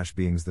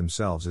things/beings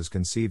themselves is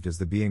conceived as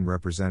the being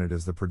represented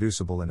as the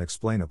producible and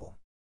explainable.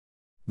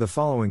 The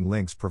following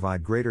links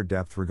provide greater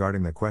depth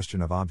regarding the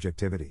question of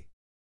objectivity.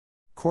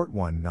 Court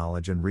 1: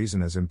 Knowledge and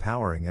Reason as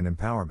Empowering and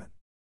Empowerment.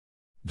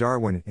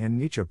 Darwin and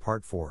Nietzsche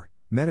Part 4: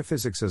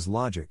 Metaphysics as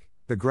Logic,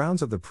 the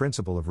Grounds of the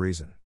Principle of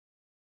Reason.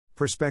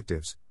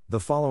 Perspectives. The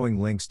following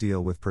links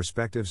deal with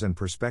perspectives and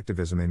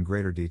perspectivism in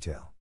greater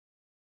detail.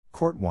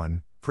 Court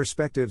 1: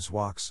 Perspectives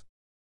Walks.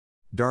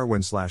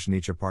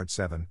 Darwin/Nietzsche Part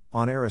 7,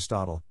 on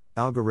Aristotle,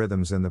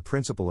 Algorithms and the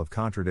Principle of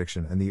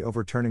Contradiction and the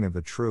Overturning of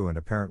the True and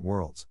Apparent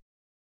Worlds.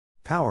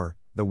 Power.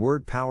 The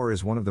word power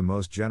is one of the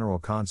most general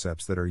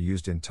concepts that are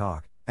used in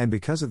talk, and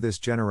because of this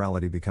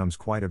generality becomes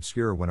quite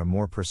obscure when a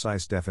more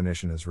precise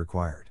definition is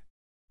required.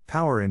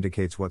 Power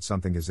indicates what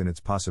something is in its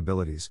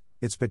possibilities,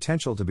 its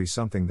potential to be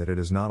something that it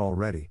is not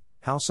already,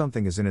 how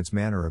something is in its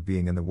manner of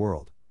being in the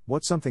world,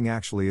 what something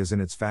actually is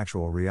in its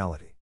factual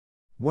reality.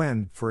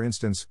 When, for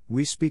instance,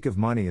 we speak of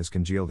money as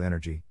congealed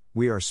energy,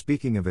 we are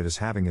speaking of it as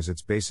having as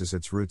its basis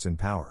its roots in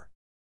power.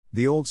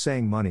 The old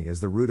saying money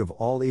is the root of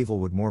all evil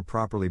would more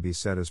properly be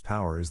said as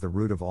power is the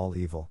root of all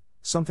evil,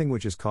 something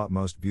which is caught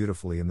most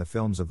beautifully in the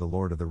films of The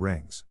Lord of the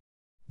Rings.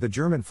 The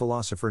German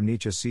philosopher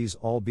Nietzsche sees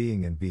all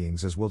being and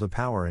beings as will to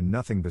power and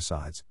nothing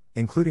besides,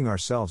 including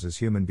ourselves as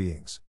human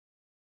beings.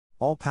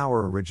 All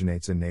power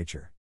originates in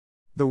nature.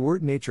 The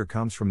word nature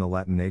comes from the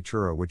Latin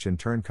natura, which in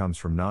turn comes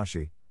from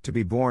nasci, to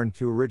be born,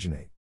 to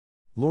originate.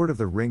 Lord of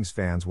the Rings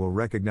fans will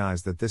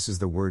recognize that this is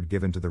the word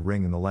given to the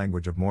ring in the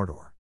language of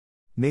Mordor.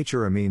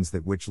 Natura means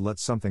that which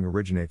lets something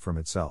originate from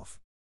itself.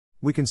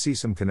 We can see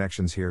some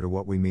connections here to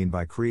what we mean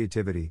by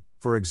creativity,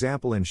 for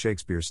example in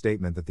Shakespeare's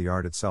statement that the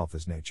art itself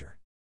is nature.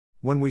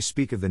 When we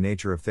speak of the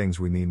nature of things,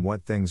 we mean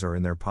what things are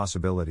in their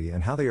possibility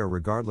and how they are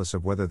regardless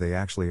of whether they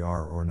actually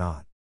are or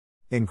not.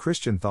 In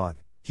Christian thought,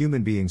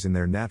 human beings in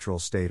their natural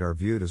state are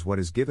viewed as what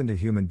is given to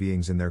human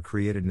beings in their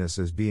createdness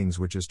as beings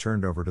which is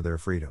turned over to their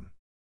freedom.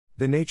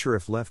 The nature,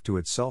 if left to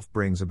itself,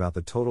 brings about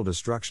the total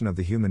destruction of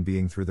the human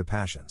being through the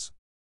passions.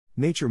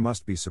 Nature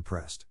must be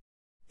suppressed.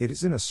 It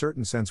is in a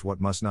certain sense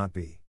what must not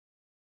be.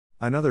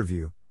 Another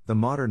view, the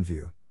modern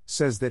view,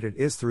 says that it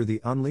is through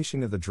the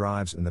unleashing of the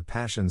drives and the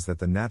passions that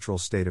the natural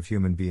state of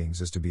human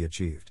beings is to be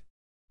achieved.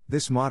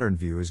 This modern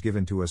view is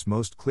given to us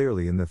most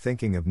clearly in the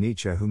thinking of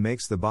Nietzsche, who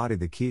makes the body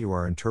the key to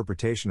our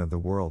interpretation of the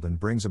world and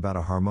brings about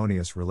a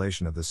harmonious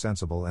relation of the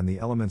sensible and the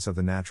elements of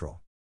the natural.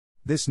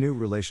 This new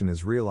relation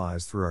is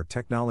realized through our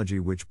technology,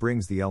 which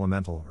brings the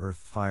elemental earth,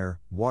 fire,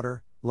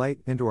 water, light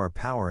into our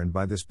power, and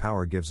by this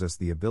power gives us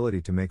the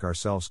ability to make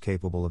ourselves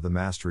capable of the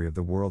mastery of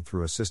the world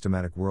through a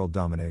systematic world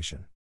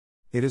domination.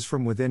 It is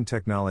from within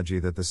technology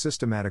that the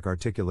systematic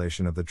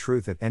articulation of the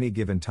truth at any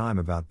given time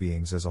about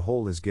beings as a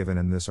whole is given,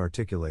 and this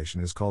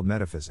articulation is called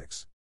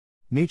metaphysics.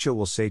 Nietzsche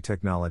will say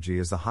technology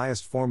is the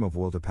highest form of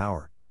will to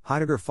power.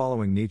 Heidegger,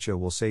 following Nietzsche,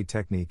 will say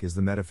technique is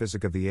the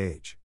metaphysic of the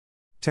age.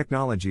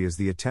 Technology is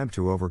the attempt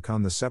to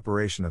overcome the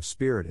separation of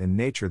spirit and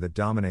nature that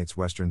dominates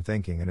Western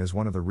thinking and is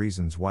one of the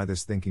reasons why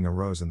this thinking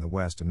arose in the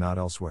West and not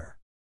elsewhere.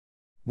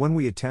 When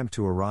we attempt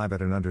to arrive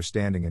at an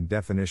understanding and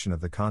definition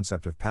of the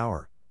concept of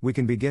power, we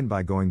can begin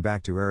by going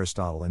back to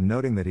Aristotle and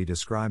noting that he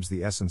describes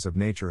the essence of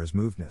nature as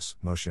moveness,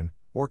 motion,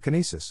 or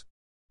kinesis.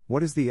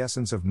 What is the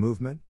essence of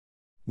movement?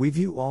 We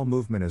view all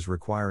movement as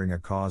requiring a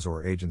cause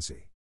or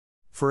agency.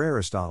 For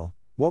Aristotle,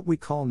 what we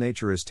call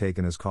nature is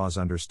taken as cause,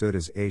 understood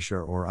as asia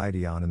or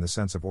ideon in the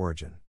sense of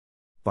origin.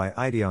 By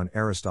ideon,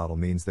 Aristotle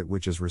means that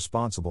which is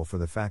responsible for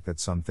the fact that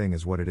something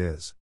is what it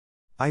is.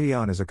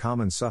 Ideon is a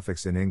common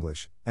suffix in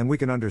English, and we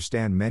can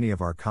understand many of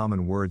our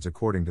common words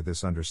according to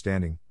this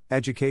understanding: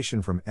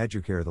 education from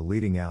educare, the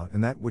leading out,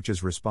 and that which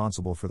is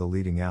responsible for the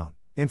leading out,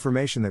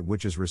 information that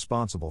which is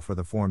responsible for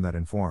the form that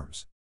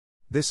informs.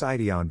 This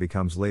ideon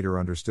becomes later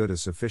understood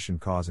as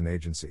sufficient cause and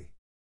agency.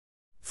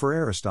 For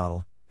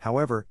Aristotle,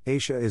 however,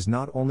 atia is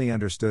not only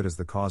understood as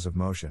the cause of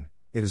motion,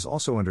 it is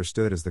also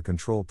understood as the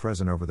control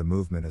present over the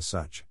movement as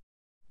such.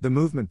 The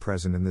movement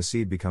present in the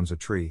seed becomes a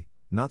tree,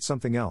 not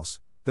something else.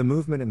 The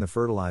movement in the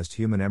fertilized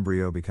human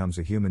embryo becomes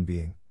a human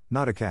being,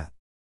 not a cat.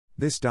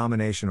 This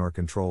domination or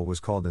control was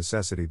called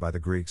necessity by the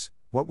Greeks,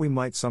 what we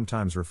might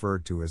sometimes refer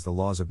to as the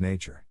laws of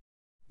nature.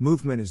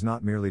 Movement is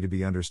not merely to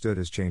be understood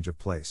as change of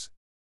place.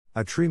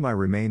 A tree might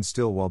remain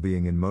still while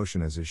being in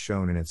motion, as is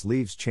shown in its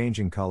leaves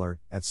changing color,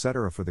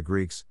 etc. For the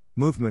Greeks,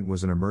 movement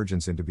was an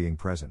emergence into being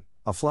present,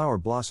 a flower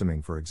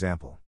blossoming, for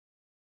example.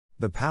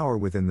 The power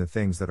within the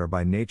things that are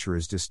by nature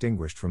is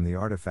distinguished from the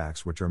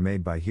artifacts which are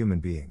made by human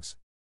beings.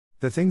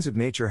 The things of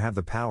nature have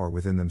the power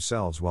within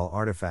themselves, while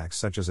artifacts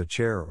such as a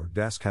chair or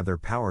desk have their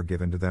power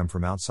given to them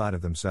from outside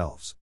of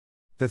themselves.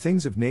 The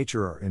things of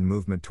nature are in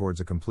movement towards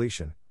a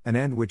completion, an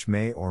end which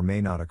may or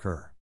may not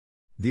occur.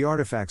 The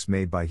artifacts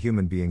made by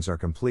human beings are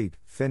complete,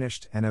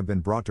 finished, and have been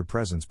brought to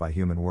presence by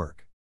human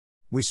work.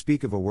 We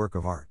speak of a work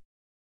of art.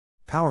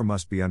 Power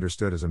must be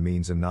understood as a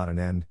means and not an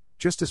end,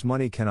 just as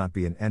money cannot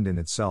be an end in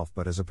itself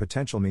but as a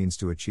potential means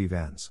to achieve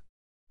ends.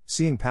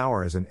 Seeing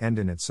power as an end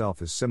in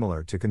itself is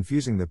similar to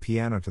confusing the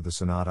piano to the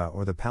sonata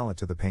or the palette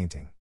to the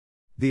painting.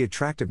 The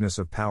attractiveness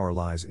of power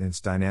lies in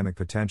its dynamic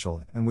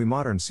potential, and we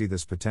moderns see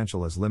this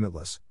potential as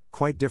limitless,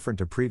 quite different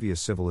to previous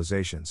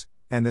civilizations,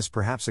 and this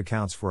perhaps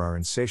accounts for our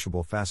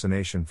insatiable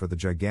fascination for the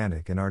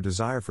gigantic and our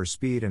desire for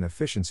speed and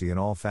efficiency in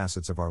all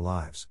facets of our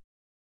lives.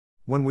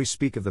 When we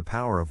speak of the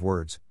power of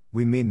words,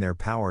 we mean their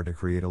power to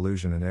create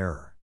illusion and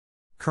error.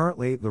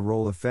 Currently, the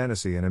role of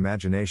fantasy and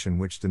imagination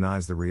which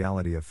denies the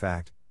reality of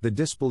fact, the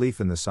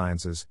disbelief in the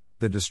sciences,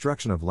 the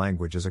destruction of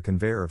language as a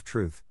conveyor of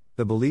truth,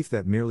 the belief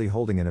that merely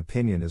holding an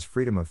opinion is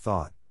freedom of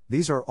thought,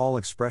 these are all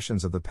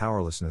expressions of the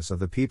powerlessness of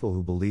the people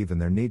who believe in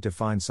their need to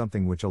find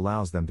something which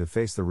allows them to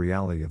face the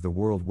reality of the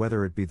world,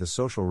 whether it be the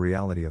social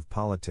reality of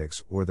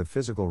politics or the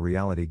physical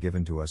reality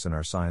given to us in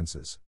our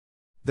sciences.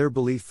 Their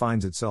belief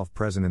finds itself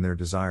present in their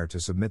desire to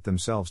submit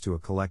themselves to a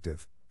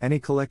collective, any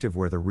collective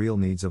where the real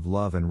needs of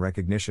love and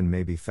recognition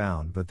may be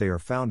found, but they are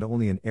found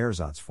only in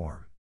ersatz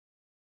form.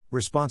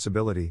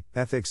 Responsibility,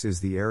 ethics is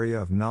the area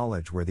of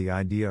knowledge where the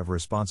idea of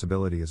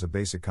responsibility is a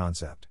basic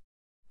concept.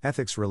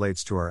 Ethics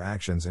relates to our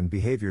actions and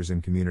behaviors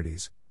in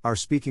communities, our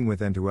speaking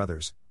with and to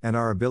others, and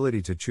our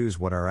ability to choose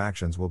what our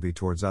actions will be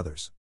towards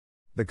others.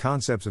 The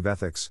concepts of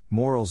ethics,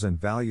 morals, and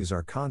values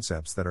are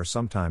concepts that are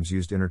sometimes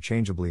used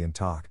interchangeably in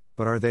talk,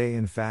 but are they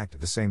in fact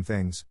the same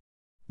things?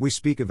 We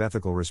speak of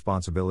ethical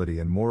responsibility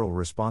and moral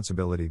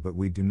responsibility, but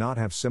we do not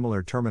have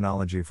similar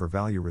terminology for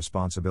value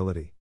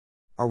responsibility.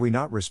 Are we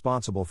not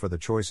responsible for the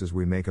choices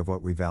we make of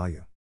what we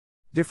value?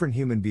 Different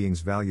human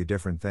beings value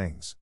different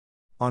things.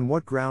 On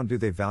what ground do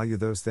they value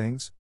those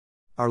things?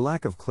 Our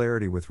lack of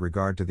clarity with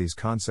regard to these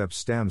concepts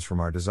stems from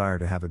our desire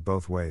to have it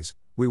both ways.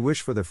 We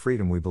wish for the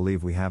freedom we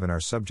believe we have in our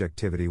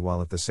subjectivity while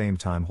at the same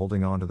time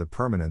holding on to the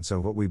permanence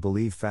of what we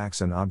believe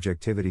facts and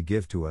objectivity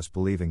give to us,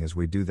 believing as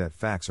we do that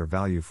facts are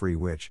value-free,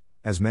 which,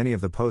 as many of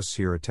the posts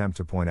here attempt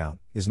to point out,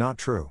 is not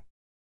true.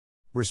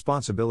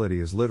 Responsibility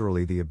is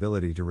literally the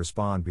ability to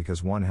respond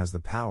because one has the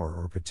power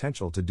or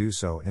potential to do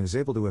so and is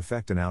able to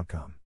effect an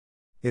outcome.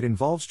 It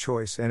involves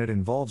choice, and it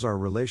involves our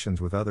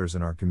relations with others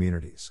in our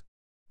communities.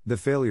 The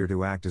failure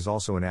to act is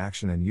also an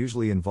action and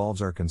usually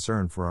involves our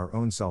concern for our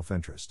own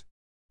self-interest.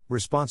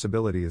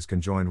 Responsibility is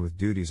conjoined with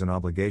duties and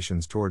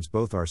obligations towards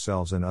both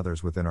ourselves and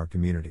others within our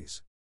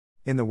communities.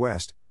 In the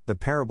West, the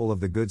parable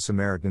of the Good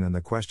Samaritan and the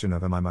question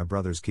of "Am I my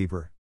brother's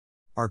keeper?"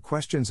 are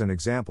questions and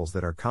examples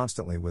that are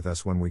constantly with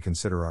us when we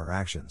consider our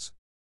actions.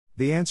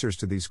 The answers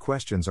to these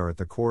questions are at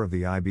the core of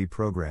the IB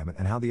program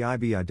and how the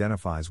IB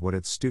identifies what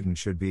its students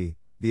should be,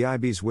 the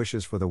IB's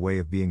wishes for the way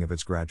of being of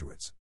its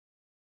graduates.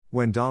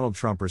 When Donald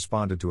Trump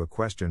responded to a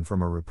question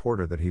from a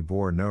reporter that he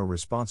bore no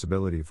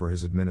responsibility for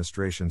his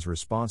administration's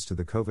response to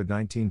the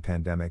COVID-19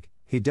 pandemic,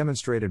 he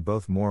demonstrated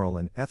both moral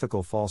and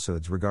ethical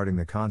falsehoods regarding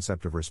the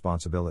concept of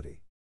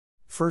responsibility.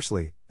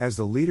 Firstly, as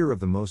the leader of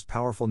the most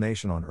powerful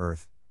nation on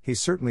earth, he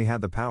certainly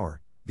had the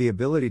power, the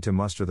ability to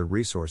muster the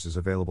resources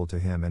available to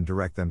him and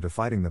direct them to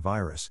fighting the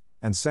virus,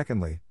 and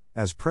secondly,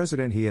 as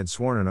president he had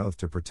sworn an oath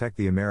to protect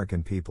the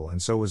American people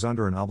and so was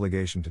under an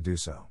obligation to do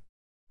so.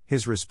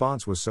 His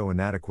response was so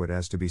inadequate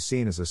as to be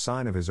seen as a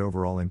sign of his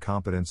overall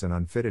incompetence and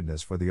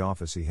unfittedness for the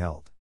office he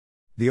held.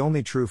 The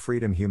only true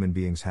freedom human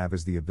beings have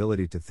is the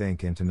ability to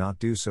think, and to not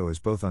do so is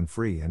both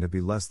unfree and to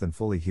be less than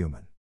fully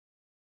human.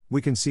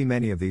 We can see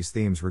many of these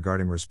themes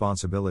regarding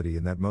responsibility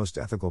in that most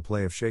ethical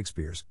play of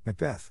Shakespeare's,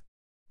 Macbeth.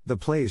 The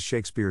play is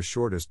Shakespeare's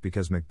shortest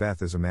because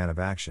Macbeth is a man of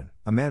action,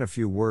 a man of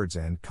few words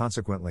and,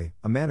 consequently,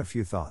 a man of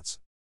few thoughts.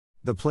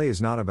 The play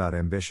is not about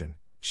ambition.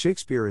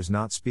 Shakespeare is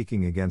not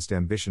speaking against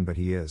ambition, but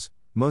he is,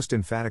 most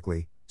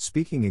emphatically,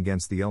 speaking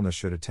against the illness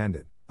should attend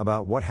it,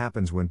 about what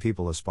happens when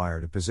people aspire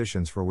to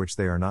positions for which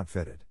they are not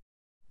fitted.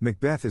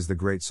 Macbeth is the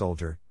great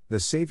soldier, the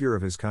savior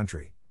of his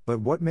country, but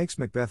what makes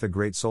Macbeth a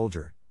great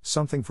soldier,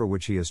 something for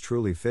which he is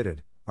truly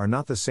fitted, are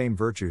not the same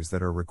virtues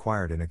that are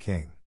required in a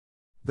king.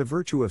 The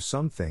virtue of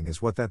something is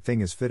what that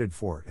thing is fitted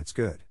for, it's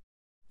good.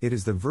 It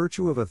is the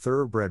virtue of a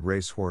thoroughbred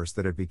racehorse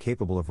that it be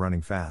capable of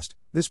running fast.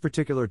 This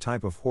particular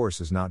type of horse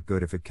is not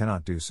good if it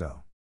cannot do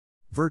so.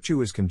 Virtue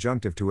is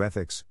conjunctive to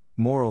ethics,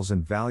 morals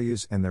and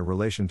values and their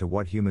relation to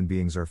what human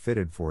beings are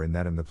fitted for, in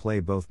that in the play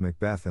both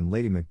Macbeth and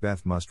Lady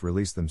Macbeth must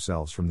release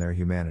themselves from their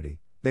humanity.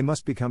 They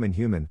must become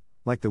inhuman,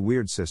 like the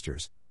Weird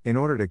Sisters, in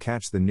order to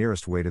catch the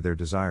nearest way to their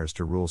desires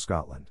to rule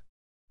Scotland.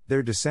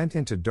 Their descent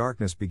into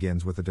darkness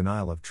begins with the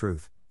denial of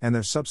truth, and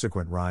their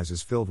subsequent rise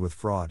is filled with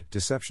fraud,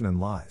 deception and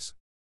lies.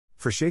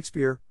 For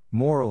Shakespeare,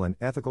 moral and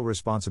ethical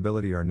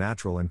responsibility are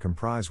natural and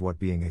comprise what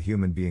being a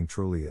human being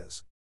truly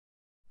is.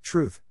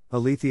 Truth,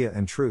 aletheia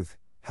and truth,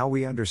 how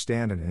we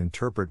understand and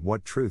interpret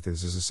what truth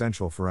is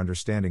essential for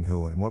understanding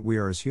who and what we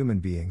are as human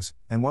beings,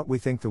 and what we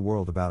think the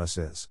world about us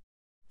is.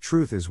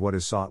 Truth is what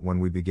is sought when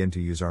we begin to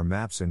use our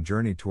maps and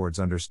journey towards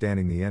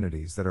understanding the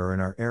entities that are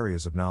in our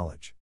areas of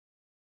knowledge.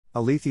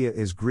 Aletheia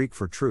is Greek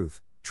for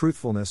truth,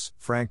 truthfulness,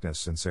 frankness,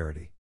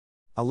 sincerity.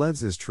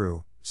 Aleths is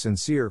true,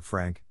 sincere,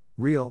 frank,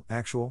 real,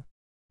 actual.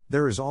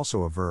 There is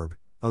also a verb,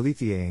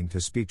 aletheiein, to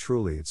speak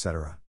truly,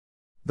 etc.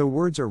 The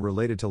words are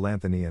related to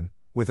lanthanian,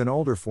 with an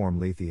older form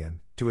lethean,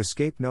 to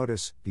escape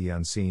notice, be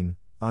unseen,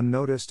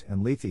 unnoticed,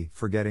 and lethe,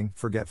 forgetting,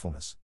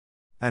 forgetfulness.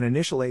 An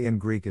initial a in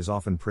Greek is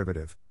often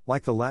privative,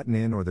 like the Latin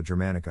in or the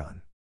Germanic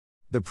un.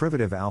 The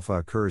privative alpha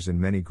occurs in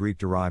many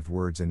Greek-derived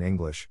words in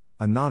English: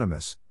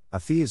 anonymous,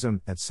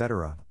 atheism,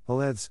 etc.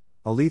 Aleths,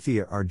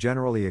 aletheia are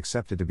generally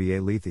accepted to be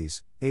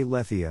alethes,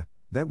 aletheia,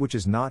 that which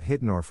is not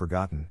hidden or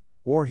forgotten,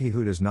 or he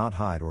who does not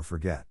hide or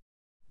forget.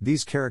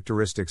 These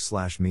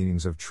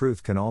characteristics/meanings of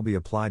truth can all be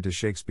applied to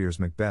Shakespeare's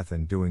Macbeth,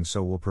 and doing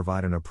so will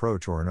provide an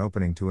approach or an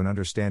opening to an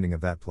understanding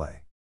of that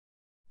play.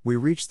 We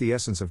reach the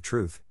essence of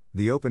truth,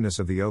 the openness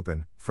of the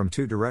open, from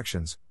two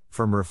directions: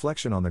 from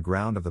reflection on the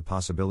ground of the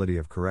possibility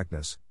of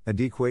correctness,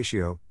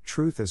 adequatio,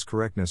 truth as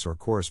correctness or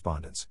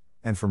correspondence,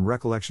 and from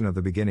recollection of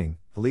the beginning,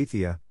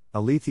 aletheia.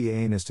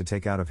 Aletheiein is to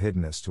take out of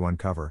hiddenness, to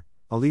uncover,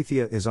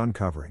 aletheia is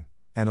uncovering,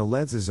 and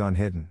aleths is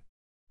unhidden.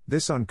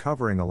 This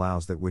uncovering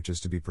allows that which is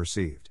to be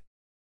perceived.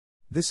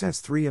 This has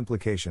three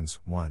implications.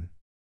 1.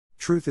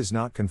 Truth is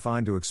not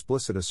confined to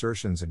explicit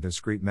assertions and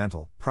discrete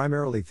mental,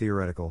 primarily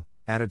theoretical,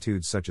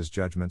 attitudes such as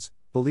judgments,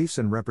 beliefs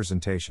and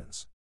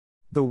representations.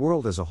 The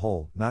world as a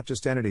whole, not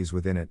just entities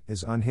within it,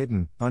 is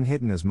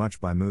unhidden as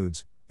much by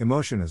moods,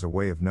 emotion as a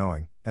way of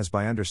knowing, as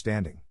by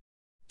understanding.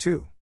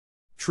 2.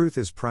 Truth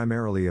is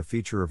primarily a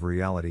feature of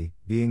reality,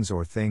 beings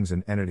or things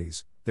and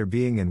entities, their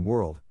being and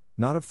world,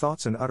 not of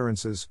thoughts and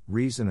utterances,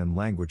 reason and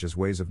language as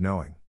ways of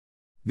knowing.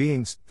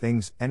 Beings,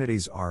 things,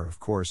 entities are, of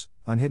course,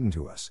 unhidden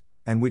to us,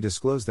 and we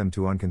disclose them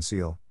to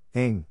unconceal,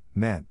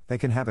 meant, they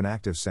can have an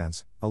active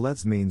sense.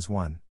 Aleths means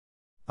 1.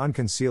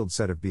 Unconcealed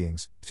set of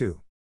beings,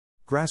 2.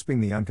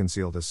 Grasping the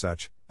unconcealed as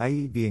such,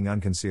 i.e. being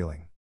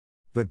unconcealing.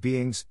 But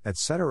beings,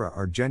 etc.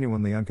 are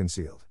genuinely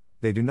unconcealed.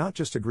 They do not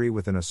just agree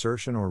with an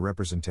assertion or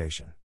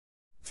representation.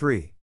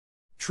 3.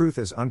 Truth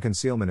as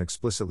unconcealment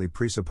explicitly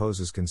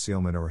presupposes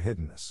concealment or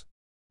hiddenness.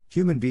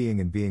 Human being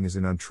and being is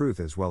in untruth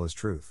as well as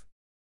truth.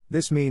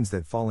 This means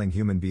that falling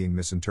human being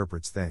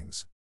misinterprets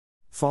things.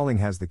 Falling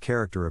has the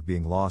character of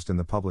being lost in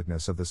the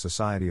publicness of the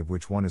society of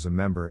which one is a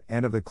member,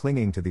 and of the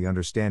clinging to the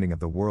understanding of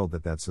the world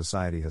that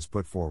society has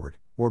put forward,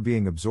 or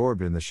being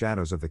absorbed in the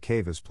shadows of the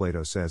cave, as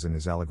Plato says in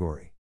his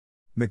allegory.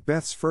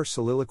 Macbeth's first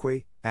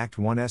soliloquy, Act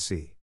 1 SC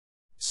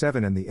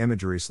 7, and the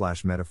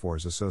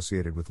imagery/metaphors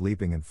associated with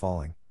leaping and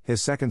falling.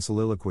 His second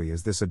soliloquy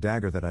is this: a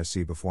dagger that I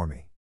see before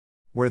me.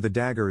 Where the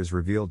dagger is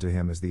revealed to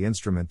him as the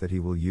instrument that he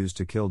will use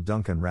to kill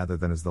Duncan rather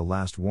than as the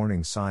last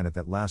warning sign at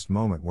that last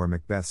moment where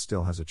Macbeth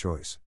still has a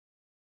choice.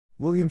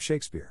 William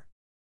Shakespeare.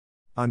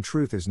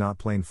 Untruth is not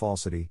plain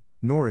falsity,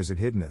 nor is it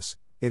hiddenness,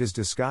 it is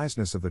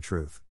disguisedness of the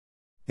truth.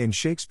 In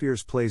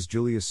Shakespeare's plays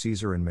Julius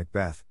Caesar and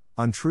Macbeth,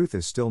 untruth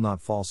is still not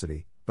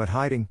falsity, but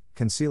hiding,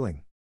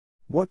 concealing.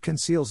 What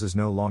conceals is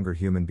no longer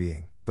human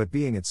being, but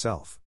being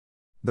itself.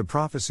 The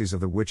prophecies of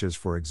the witches,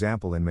 for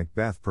example, in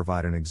Macbeth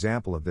provide an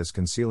example of this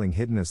concealing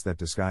hiddenness that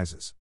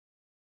disguises.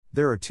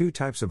 There are two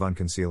types of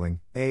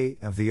unconcealing: A,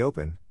 of the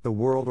open, the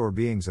world or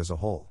beings as a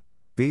whole;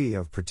 B,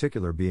 of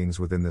particular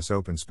beings within this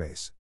open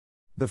space.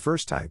 The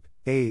first type,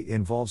 A,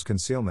 involves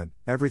concealment,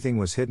 everything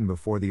was hidden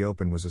before the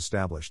open was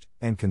established,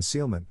 and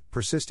concealment,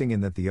 persisting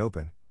in that the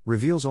open,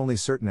 reveals only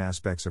certain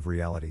aspects of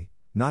reality,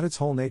 not its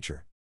whole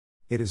nature.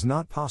 It is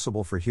not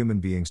possible for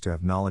human beings to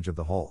have knowledge of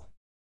the whole.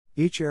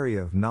 Each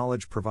area of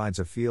knowledge provides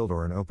a field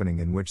or an opening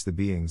in which the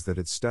beings that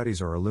it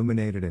studies are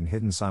illuminated and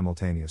hidden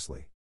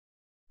simultaneously.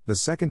 The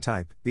second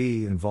type,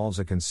 B, involves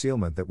a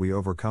concealment that we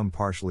overcome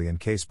partially and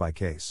case by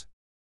case.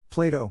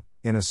 Plato,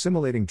 in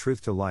assimilating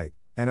truth to light,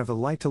 and of the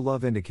light to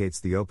love, indicates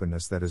the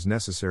openness that is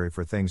necessary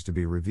for things to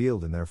be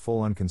revealed in their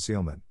full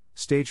unconcealment.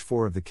 Stage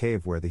 4 of the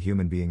cave, where the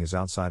human being is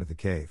outside of the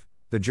cave.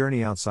 The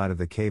journey outside of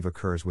the cave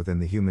occurs within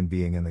the human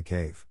being and the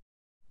cave.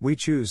 We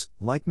choose,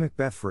 like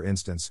Macbeth for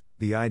instance,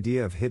 the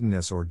idea of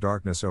hiddenness or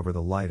darkness over the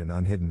light and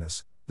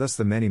unhiddenness, thus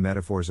the many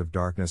metaphors of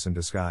darkness and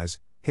disguise,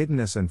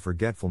 hiddenness and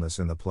forgetfulness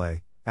in the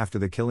play, after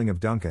the killing of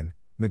Duncan,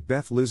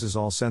 Macbeth loses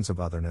all sense of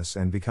otherness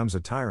and becomes a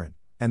tyrant,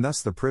 and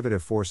thus the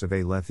privative force of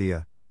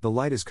aletheia, the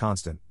light is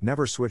constant,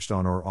 never switched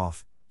on or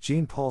off.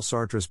 Jean-Paul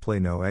Sartre's play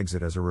No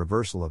Exit as a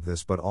reversal of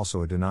this but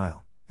also a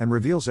denial, and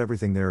reveals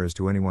everything there is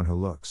to anyone who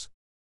looks.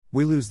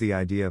 We lose the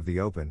idea of the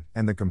open,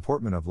 and the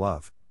comportment of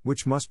love,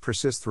 which must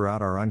persist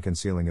throughout our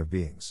unconcealing of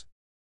beings.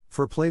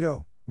 For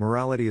Plato,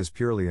 morality is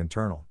purely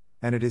internal,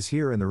 and it is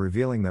here in the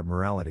revealing that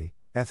morality,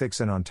 ethics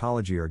and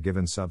ontology are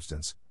given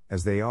substance,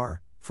 as they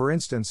are, for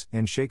instance,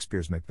 in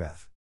Shakespeare's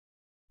Macbeth.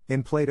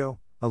 In Plato,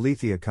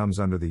 aletheia comes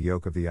under the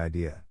yoke of the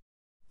idea.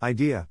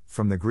 Idea,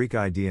 from the Greek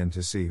ideon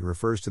to see,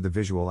 refers to the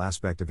visual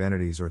aspect of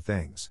entities or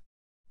things.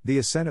 The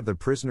ascent of the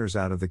prisoners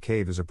out of the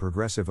cave is a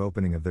progressive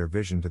opening of their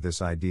vision to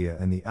this idea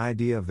and the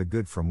idea of the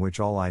good from which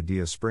all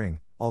ideas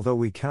spring, although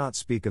we cannot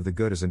speak of the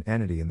good as an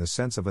entity in the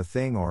sense of a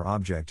thing or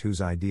object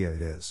whose idea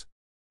it is.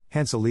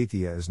 Hence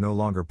aletheia is no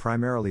longer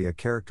primarily a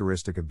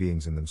characteristic of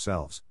beings in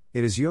themselves,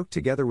 it is yoked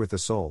together with the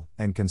soul,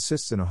 and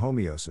consists in a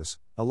homeosis,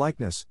 a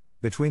likeness,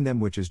 between them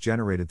which is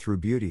generated through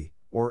beauty,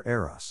 or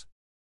eros.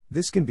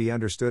 This can be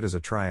understood as a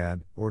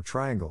triad, or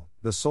triangle,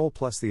 the soul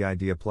plus the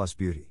idea plus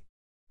beauty.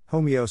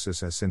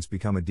 Homeosis has since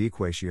become a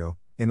dequatio,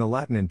 in the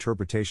Latin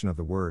interpretation of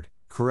the word,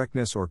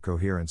 correctness or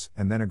coherence,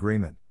 and then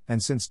agreement,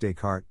 and since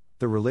Descartes,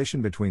 the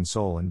relation between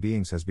soul and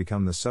beings has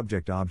become the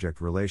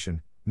subject-object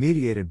relation,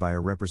 mediated by a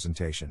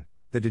representation,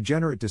 the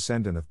degenerate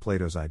descendant of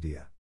Plato's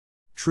idea.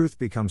 Truth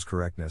becomes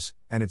correctness,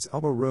 and its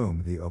elbow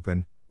room, the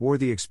open, or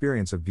the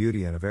experience of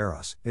beauty and of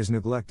eros, is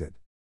neglected.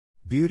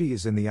 Beauty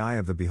is in the eye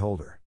of the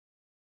beholder.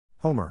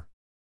 Homer.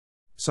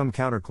 Some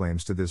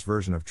counterclaims to this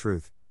version of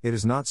truth. It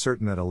is not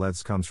certain that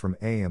Alethes comes from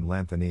A.M.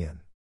 Lanthanian.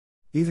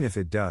 Even if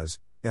it does,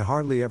 it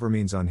hardly ever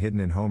means unhidden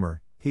in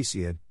Homer,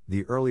 Hesiod,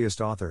 the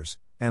earliest authors,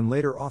 and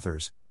later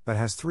authors, but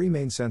has three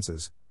main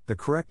senses: the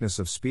correctness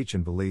of speech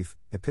and belief,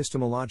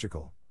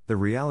 epistemological; the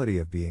reality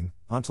of being,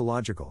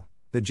 ontological;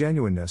 the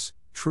genuineness,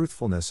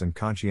 truthfulness and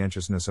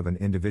conscientiousness of an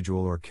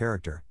individual or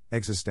character,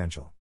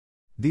 existential.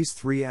 These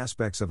three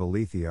aspects of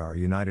aletheia are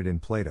united in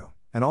Plato,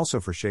 and also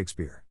for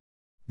Shakespeare.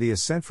 The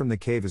ascent from the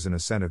cave is an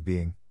ascent of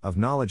being, of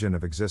knowledge and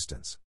of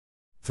existence.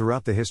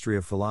 Throughout the history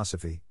of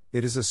philosophy,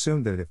 it is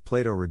assumed that if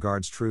Plato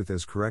regards truth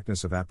as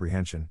correctness of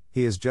apprehension,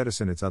 he has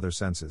jettisoned its other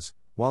senses,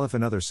 while if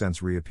another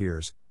sense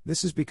reappears,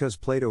 this is because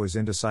Plato is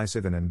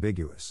indecisive and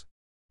ambiguous.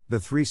 The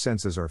three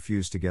senses are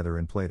fused together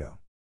in Plato.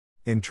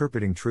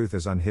 Interpreting truth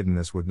as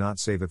unhiddenness would not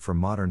save it from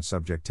modern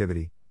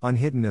subjectivity.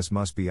 Unhiddenness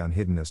must be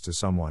unhiddenness to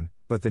someone,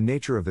 but the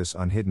nature of this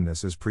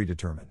unhiddenness is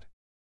predetermined.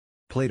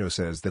 Plato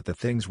says that the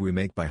things we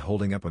make by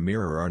holding up a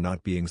mirror are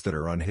not beings that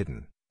are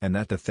unhidden, and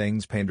that the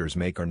things painters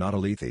make are not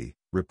aletheia.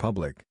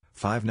 Republic,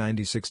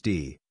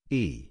 596d,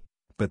 e.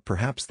 But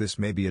perhaps this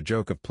may be a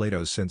joke of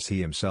Plato's, since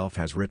he himself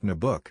has written a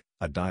book,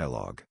 a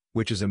dialogue,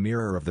 which is a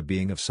mirror of the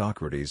being of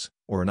Socrates,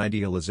 or an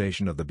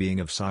idealization of the being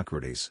of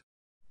Socrates.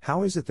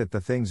 How is it that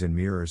the things in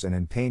mirrors and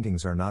in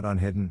paintings are not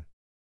unhidden?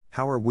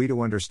 How are we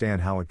to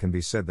understand how it can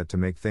be said that to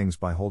make things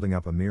by holding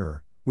up a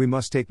mirror, we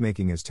must take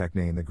making as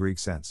techne in the Greek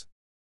sense?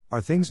 Are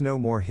things no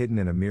more hidden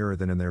in a mirror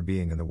than in their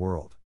being in the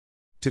world?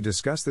 To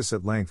discuss this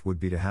at length would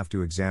be to have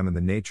to examine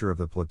the nature of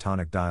the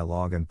Platonic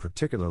dialogue, and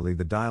particularly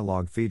the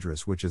dialogue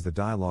Phaedrus, which is the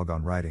dialogue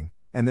on writing,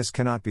 and this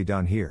cannot be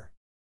done here.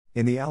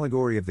 In the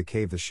allegory of the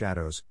cave, the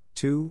shadows,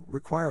 too,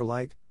 require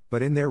light,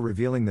 but in their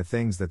revealing the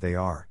things that they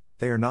are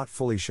not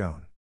fully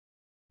shown.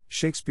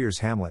 Shakespeare's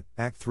Hamlet,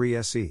 Act 3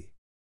 SE.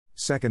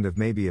 Second of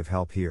may be of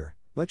help here,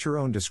 let your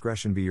own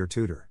discretion be your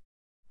tutor.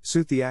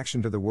 Suit the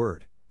action to the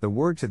word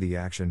to the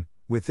action,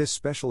 with this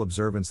special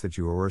observance that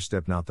you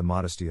o'erstep not the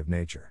modesty of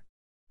nature.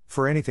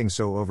 For anything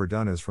so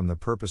overdone is from the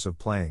purpose of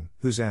playing,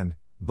 whose end,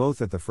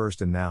 both at the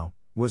first and now,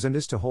 was and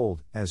is to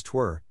hold, as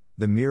 'twere,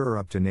 the mirror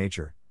up to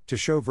nature, to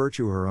show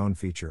virtue her own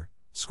feature,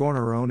 scorn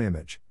her own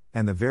image,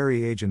 and the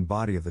very age and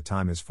body of the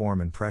time his form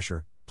and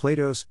pressure,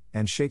 Plato's,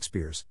 and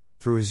Shakespeare's,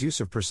 through his use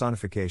of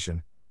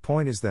personification.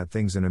 Point is that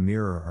things in a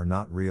mirror are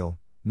not real,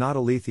 not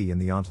aletheia in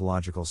the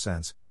ontological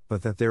sense,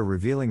 but that their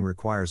revealing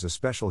requires a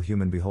special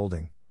human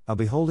beholding, a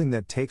beholding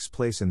that takes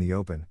place in the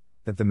open,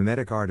 that the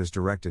mimetic art is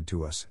directed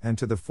to us and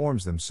to the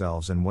forms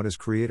themselves, and what is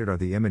created are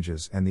the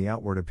images and the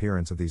outward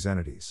appearance of these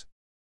entities.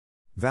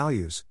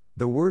 Values.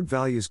 The word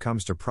values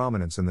comes to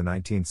prominence in the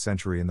 19th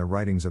century in the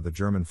writings of the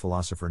German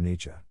philosopher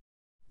Nietzsche.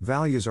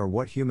 Values are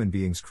what human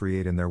beings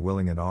create in their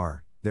willing and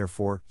are,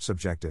 therefore,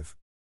 subjective.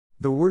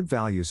 The word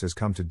values has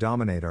come to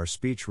dominate our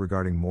speech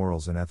regarding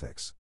morals and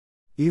ethics.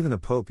 Even the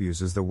Pope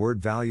uses the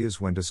word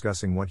values when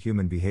discussing what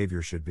human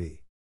behavior should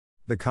be.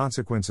 The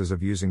consequences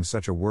of using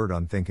such a word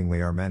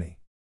unthinkingly are many.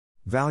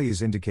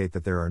 Values indicate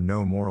that there are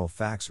no moral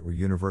facts or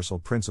universal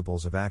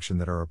principles of action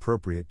that are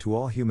appropriate to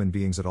all human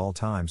beings at all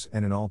times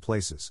and in all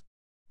places.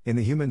 In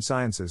the human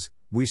sciences,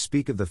 we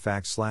speak of the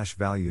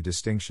fact/value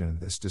distinction.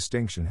 This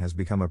distinction has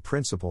become a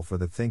principle for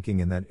the thinking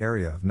in that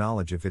area of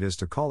knowledge, if it is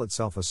to call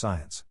itself a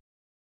science.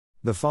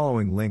 The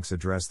following links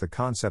address the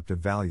concept of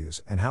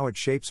values and how it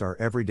shapes our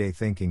everyday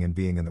thinking and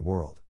being in the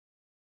world.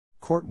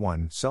 Court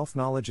 1,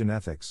 Self-Knowledge and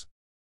Ethics.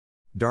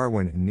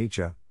 Darwin and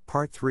Nietzsche,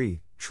 Part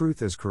 3,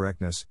 Truth as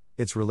Correctness,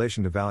 its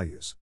relation to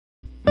values.